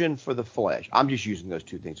provision for the flesh. I'm just using those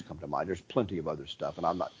two things to come to mind. There's plenty of other stuff, and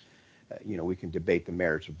I'm not, we can debate the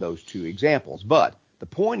merits of those two examples. But the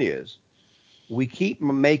point is, we keep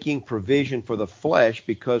making provision for the flesh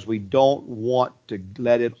because we don't want to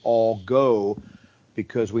let it all go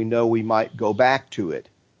because we know we might go back to it.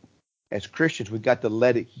 As Christians, we've got to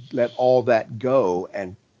let all that go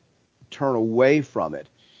and turn away from it.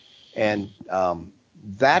 And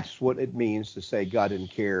that's what it means to say God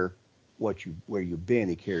didn't care where you've been,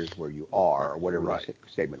 he cares where you are, or whatever the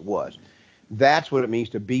statement was. That's what it means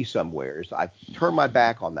to be somewhere. Is I've turned my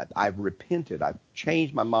back on that. I've repented. I've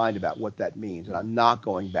changed my mind about what that means, and I'm not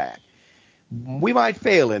going back. We might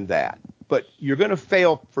fail in that, but you're going to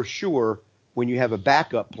fail for sure when you have a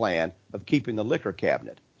backup plan of keeping the liquor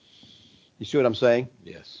cabinet. You see what I'm saying?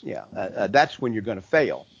 Yes. Yeah, that's when you're going to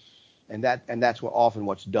fail, and that's often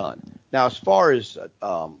what's done. Now, as far as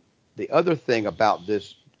the other thing about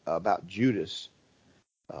this, about Judas.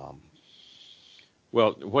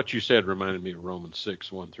 Well, what you said reminded me of Romans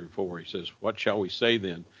 6, 1 through 4. He says, what shall we say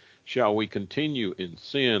then? Shall we continue in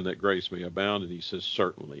sin that grace may abound? And he says,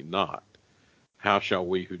 certainly not. How shall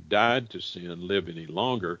we who died to sin live any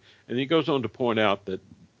longer? And he goes on to point out that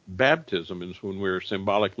baptism is when we're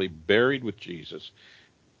symbolically buried with Jesus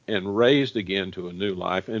and raised again to a new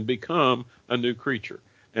life and become a new creature.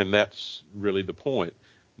 And that's really the point.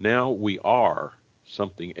 Now we are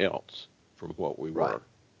something else from what we were.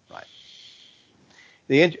 Right.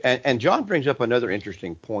 And John brings up another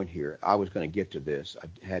interesting point here. I was going to get to this.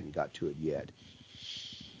 I hadn't got to it yet.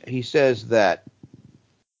 He says that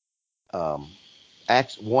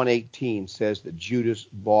Acts 1:18 says that Judas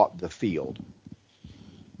bought the field.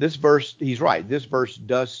 This verse, he's right. This verse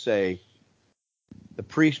does say the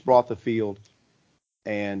priest bought the field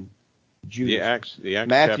and Judas. The Acts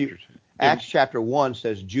Matthew, chapter. Acts chapter 1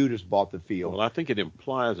 says Judas bought the field. Well, I think it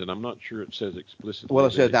implies it. I'm not sure it says explicitly. Well,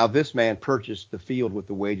 it says, now this man purchased the field with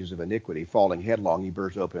the wages of iniquity. Falling headlong, he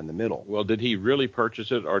burst open in the middle. Well, did he really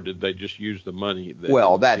purchase it, or did they just use the money?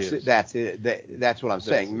 That's it. That's what I'm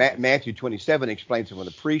saying. Matthew 27 explains it from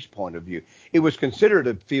the priest's point of view. It was considered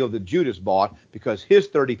a field that Judas bought because his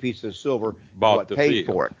 30 pieces of silver paid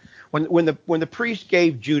for it. When the priest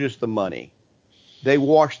gave Judas the money, they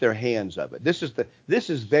washed their hands of it. This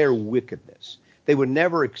is their wickedness. They would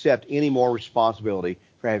never accept any more responsibility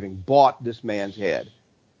for having bought this man's head.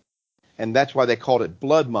 And that's why they called it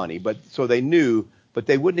blood money. So they knew, but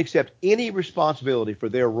they wouldn't accept any responsibility for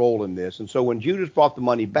their role in this. And so when Judas brought the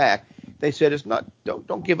money back, they said,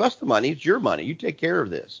 don't give us the money. It's your money. You take care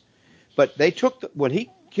of this. But they when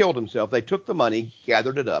he killed himself, they took the money,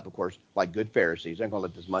 gathered it up, of course, like good Pharisees. They're going to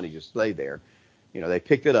let this money just lay there. They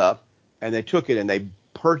picked it up. And they took it and they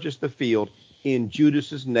purchased the field in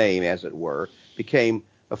Judas's name, as it were, became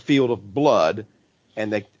a field of blood,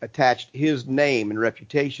 and they attached his name and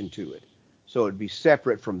reputation to it. So it'd be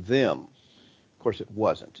separate from them. Of course, it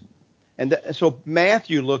wasn't. And so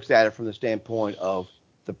Matthew looks at it from the standpoint of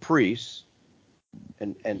the priests.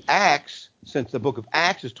 And Acts, since the book of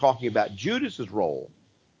Acts is talking about Judas's role,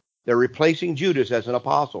 they're replacing Judas as an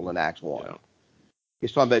apostle in Acts 1. Yeah.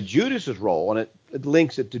 It's talking about Judas's role, and it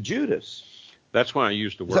links it to Judas. That's why I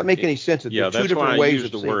used the word. Does that make any sense? Yeah, that's why I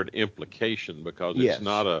used the word implication, because it's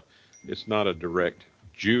not a direct.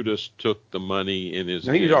 Judas took the money in his.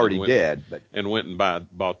 No, he was already dead, and went and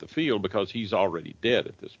bought the field because he's already dead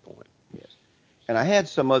at this point. Yes, and I had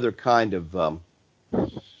some other kind of. Well,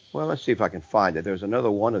 let's see if I can find it. There's another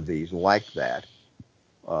one of these like that.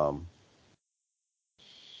 Where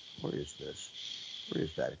is this? Where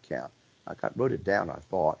is that account? I wrote it down, I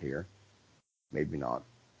thought, here. Maybe not.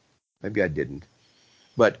 Maybe I didn't.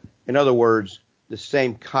 But in other words, the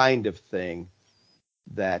same kind of thing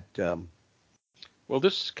that... well,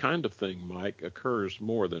 this kind of thing, Mike, occurs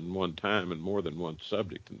more than one time and more than one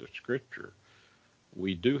subject in the Scripture.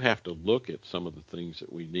 We do have to look at some of the things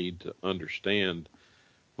that we need to understand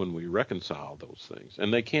when we reconcile those things.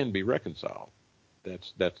 And they can be reconciled.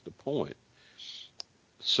 That's the point.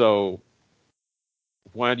 So...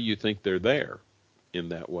 why do you think they're there in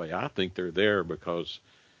that way? I think they're there because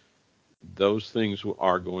those things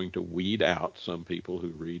are going to weed out some people who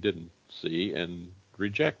read and see and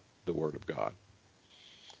reject the Word of God.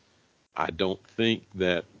 I don't think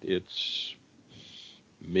that it's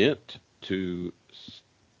meant to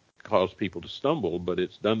cause people to stumble, but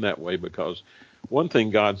it's done that way because one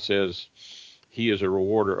thing God says, He is a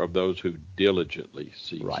rewarder of those who diligently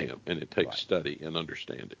seek Him, and it takes study and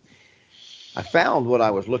understanding. I found what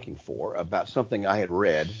I was looking for about something I had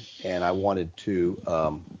read, and I wanted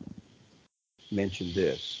to mention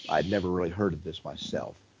this. I'd never really heard of this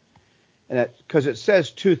myself. And because it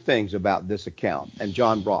says two things about this account, and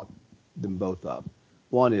John brought them both up.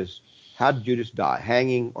 One is, how did Judas die?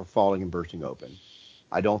 Hanging or falling and bursting open?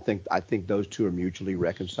 I think those two are mutually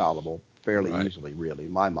reconcilable fairly easily, really,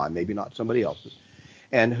 in my mind, maybe not somebody else's.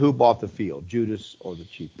 And who bought the field, Judas or the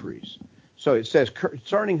chief priests? So it says,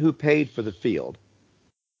 concerning who paid for the field,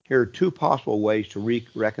 here are two possible ways to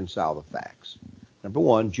reconcile the facts. Number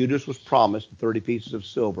one, Judas was promised 30 pieces of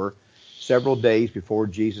silver several days before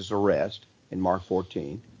Jesus' arrest in Mark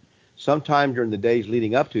 14. Sometime during the days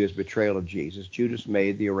leading up to his betrayal of Jesus, Judas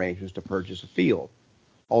made the arrangements to purchase a field,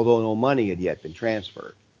 although no money had yet been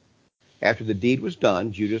transferred. After the deed was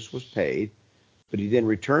done, Judas was paid, but he then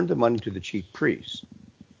returned the money to the chief priests.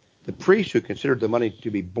 The priests, who considered the money to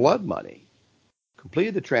be blood money,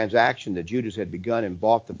 completed the transaction that Judas had begun and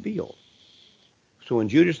bought the field. So when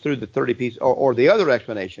Judas threw the 30 pieces, or the other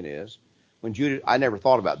explanation is, when Judas, I never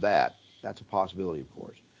thought about that. That's a possibility, of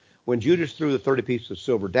course. When Judas threw the 30 pieces of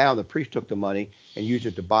silver down, the priest took the money and used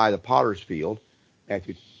it to buy the potter's field,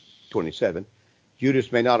 Matthew 27.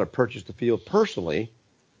 Judas may not have purchased the field personally,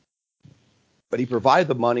 but he provided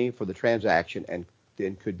the money for the transaction and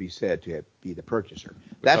then could be said to be the purchaser.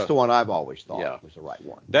 That's the one I've always thought was the right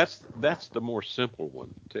one. That's the more simple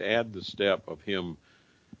one. To add the step of him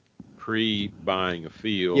pre-buying a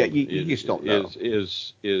field you just don't know.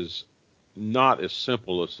 is not as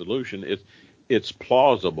simple a solution. It's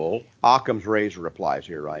plausible. Occam's razor applies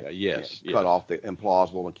here, right? Yes. Cut off the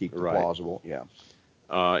implausible and keep the plausible. Yeah.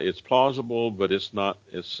 It's plausible, but it's not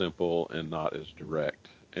as simple and not as direct.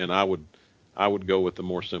 And I would go with the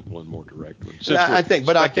more simple and more direct one.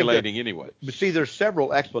 Speculating anyway. But see, there's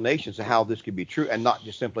several explanations of how this could be true, and not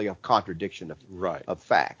just simply a contradiction of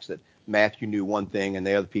facts. That Matthew knew one thing, and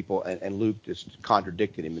the other people, and Luke just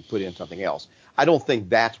contradicted him and put in something else. I don't think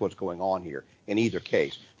that's what's going on here in either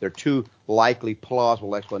case. There are two likely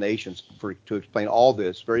plausible explanations to explain all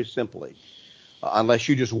this very simply. Unless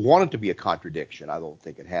you just want it to be a contradiction, I don't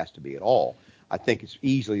think it has to be at all. I think it's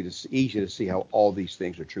easy to see how all these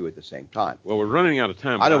things are true at the same time. Well, we're running out of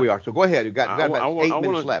time. I know we are. So go ahead. We've got about 8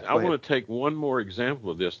 minutes left. I want to take one more example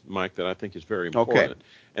of this, Mike, that I think is very important. Okay.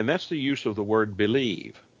 And that's the use of the word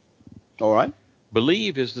believe. All right.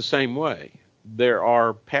 Believe is the same way. There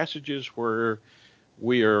are passages where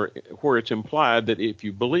it's implied that if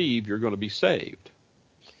you believe, you're going to be saved.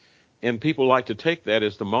 And people like to take that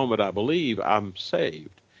as the moment I believe, I'm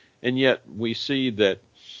saved. And yet we see that,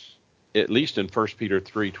 at least in 1 Peter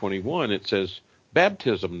 3:21, it says,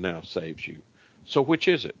 baptism now saves you. So which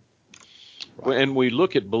is it? Right. And we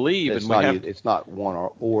look at believe, it's it's not one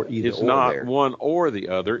or either. It's not one or the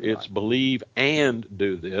other. It's believe and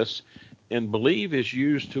do this. And believe is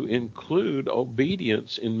used to include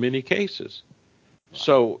obedience in many cases. Right.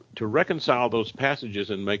 So to reconcile those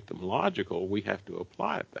passages and make them logical, we have to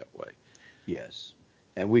apply it that way. Yes.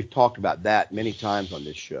 And we've talked about that many times on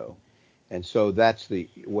this show. And so that's the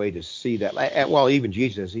way to see that. Well, even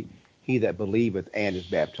Jesus says, he that believeth and is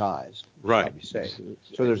baptized shall be saved.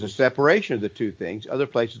 So there's a separation of the two things. Other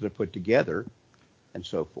places are put together and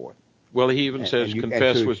so forth. Well, he even says you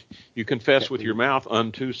confess with your mouth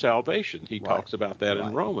unto salvation. He talks about that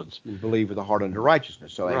in Romans. You believe with the heart unto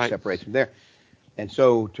righteousness. So it separates from there. And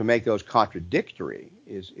so to make those contradictory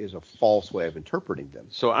is a false way of interpreting them.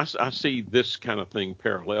 So I see this kind of thing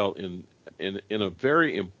parallel in a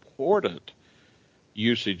very important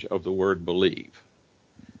usage of the word believe.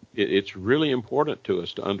 It's really important to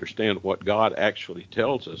us to understand what God actually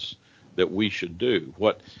tells us that we should do.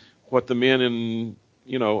 What the men in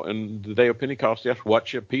the day of Pentecost asked, what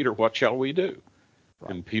shall we do?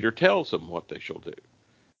 Right. And Peter tells them what they shall do.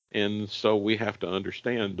 And so we have to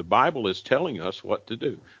understand the Bible is telling us what to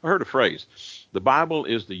do. I heard a phrase, the Bible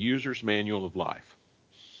is the user's manual of life.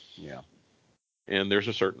 Yeah. And there's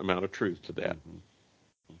a certain amount of truth to that.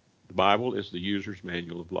 Mm-hmm. The Bible is the user's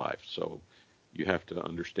manual of life. So you have to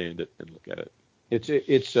understand it and look at it.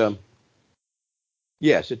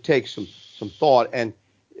 Yes, it takes some thought. And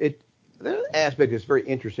the aspect that's very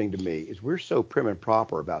interesting to me is we're so prim and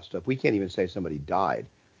proper about stuff. We can't even say somebody died.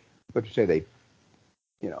 We have to say they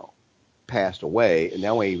passed away, and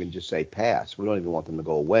now we even just say pass. We don't even want them to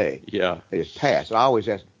go away. Yeah. They just pass. And I always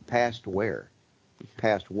ask, passed where?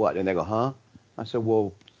 Passed what? And they go, huh? I said,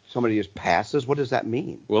 well, somebody just passes? What does that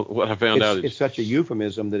mean? Well, what I found out is it's such a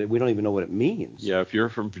euphemism that we don't even know what it means. Yeah, if you're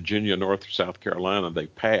from Virginia, North or South Carolina, they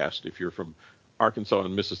passed. If you're from Arkansas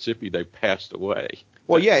and Mississippi, they passed away.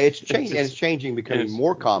 Well, yeah, it's changing, and it's changing, becoming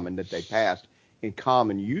more common that they passed in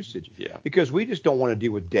common usage. Yeah. Because we just don't want to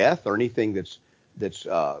deal with death or anything that's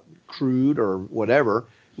crude or whatever.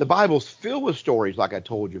 The Bible's filled with stories, like I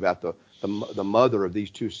told you, about the mother of these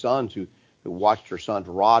two sons who watched her sons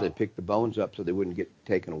rot and picked the bones up so they wouldn't get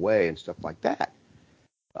taken away and stuff like that.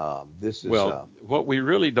 What we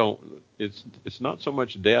really don't, it's not so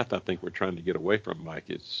much death I think we're trying to get away from, Mike.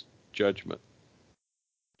 It's judgment.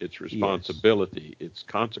 It's responsibility. Yes. It's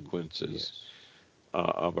consequences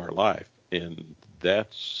of our life. And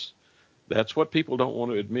that's what people don't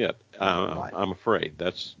want to admit. Right. I'm afraid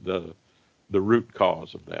that's the root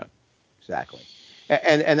cause of that. Exactly.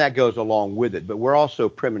 And that goes along with it. But we're also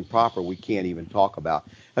prim and proper. We can't even talk about.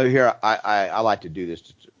 Here, I like to do this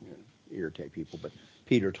to irritate people, but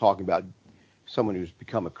Peter talking about someone who's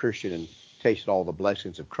become a Christian and tasted all the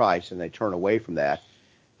blessings of Christ, and they turn away from that,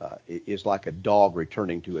 is like a dog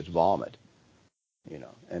returning to its vomit.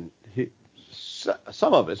 And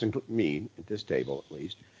some of us, including me at this table at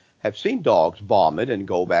least, have seen dogs vomit and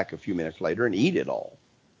go back a few minutes later and eat it all,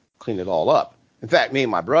 clean it all up. In fact, me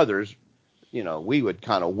and my brothers, we would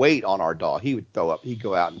kind of wait on our dog. He would throw up. He'd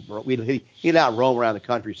go out and he'd out and roam around the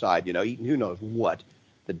countryside, eating who knows what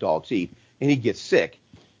the dogs eat, and he'd get sick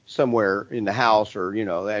somewhere in the house, or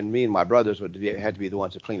and me and my brothers had to be the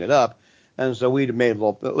ones to clean it up, and so we'd have made a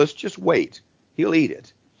little. Let's just wait. He'll eat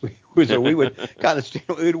it. So we would kind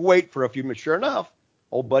of we'd wait for a few minutes. Sure enough,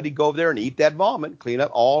 old buddy go over there and eat that vomit, clean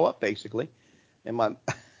up all up basically, and my.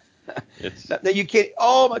 Then you can't.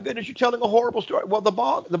 Oh my goodness, you're telling a horrible story. Well,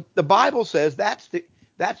 the Bible says that's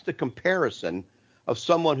the comparison of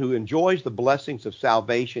someone who enjoys the blessings of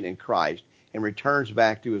salvation in Christ and returns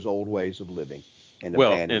back to his old ways of living and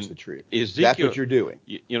abandons the truth. That's what you're doing.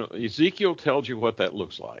 Ezekiel tells you what that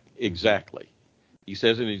looks like exactly. He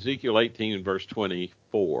says in Ezekiel 18 and verse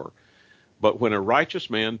 24, "But when a righteous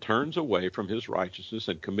man turns away from his righteousness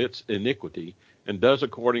and commits iniquity, and does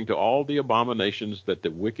according to all the abominations that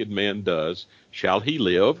the wicked man does, shall he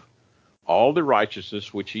live? All the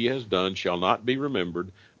righteousness which he has done shall not be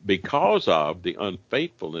remembered, because of the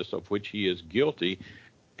unfaithfulness of which he is guilty,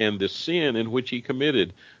 and the sin in which he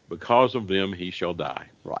committed. Because of them he shall die."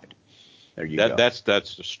 Right. There you go. That's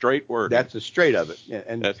the straight word. That's the straight of it.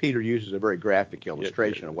 And Peter uses a very graphic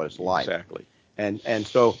illustration of what it's like. Exactly. And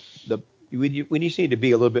so we just need to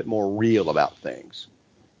be a little bit more real about things.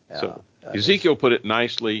 So Ezekiel put it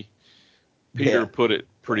nicely. Peter put it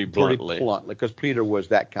pretty bluntly. Because Peter was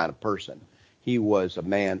that kind of person. He was a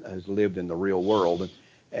man who has lived in the real world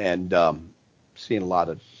and seen a lot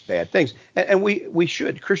of bad things. And we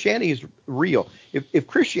should. Christianity is real. If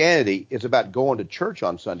Christianity is about going to church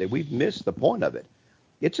on Sunday, we've missed the point of it.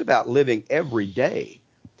 It's about living every day.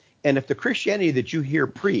 And if the Christianity that you hear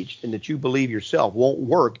preached and that you believe yourself won't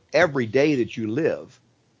work every day that you live,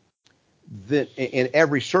 then in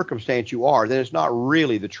every circumstance you are, then it's not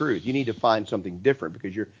really the truth. You need to find something different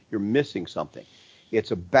because you're missing something.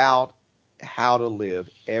 It's about how to live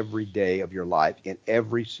every day of your life in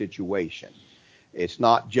every situation. It's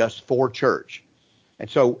not just for church. And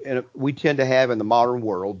so we tend to have in the modern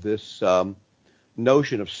world this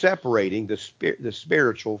notion of separating the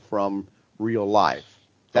spiritual from real life.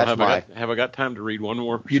 Have I got time to read one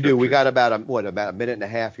more scripture? You do. We got about a minute and a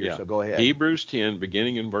half here, so go ahead. Hebrews 10,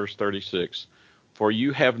 beginning in verse 36. "For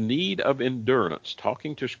you have need of endurance,"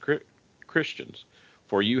 talking to Christians,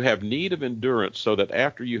 "for you have need of endurance, so that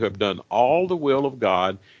after you have done all the will of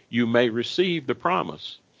God, you may receive the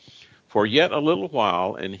promise. For yet a little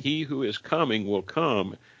while, and he who is coming will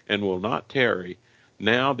come and will not tarry.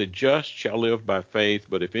 Now the just shall live by faith,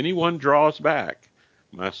 but if anyone draws back,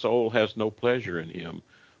 my soul has no pleasure in him.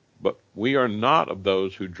 But we are not of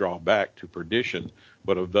those who draw back to perdition,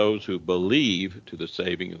 but of those who believe to the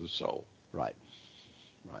saving of the soul." Right.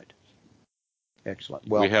 Excellent.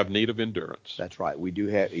 Well, we have need of endurance. That's right. We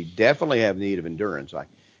definitely have need of endurance.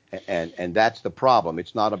 And that's the problem.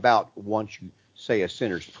 It's not about once you say a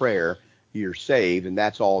sinner's prayer, you're saved, and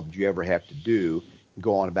that's all that you ever have to do,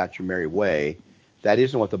 go on about your merry way. That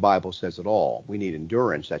isn't what the Bible says at all. We need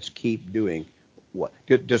endurance. That's keep doing what?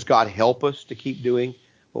 Does God help us to keep doing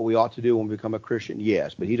what we ought to do when we become a Christian?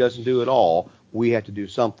 Yes, but he doesn't do it all. We have to do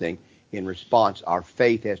something in response. Our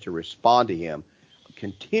faith has to respond to him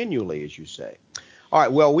continually, as you say. All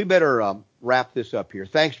right, well, we better wrap this up here.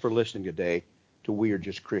 Thanks for listening today. to We Are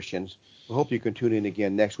Just Christians. We hope you can tune in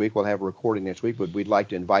again next week. We'll have a recording next week, but we'd like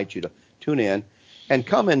to invite you to tune in and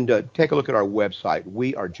come and take a look at our website,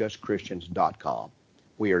 wearejustchristians.com.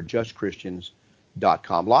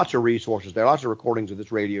 Wearejustchristians.com. Lots of resources there, lots of recordings of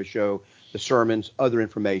this radio show, the sermons, other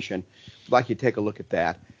information. We'd like you to take a look at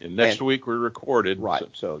that. And next week we're recorded. Right,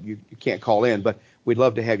 so you can't call in, but we'd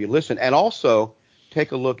love to have you listen. And also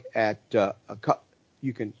take a look at, what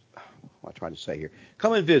am I trying to say here?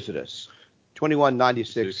 Come and visit us,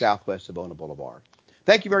 2196 Southwest Savona Boulevard.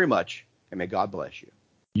 Thank you very much, and may God bless you.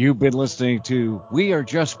 You've been listening to We Are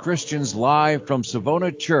Just Christians live from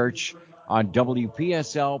Savona Church on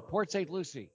WPSL Port St. Lucie.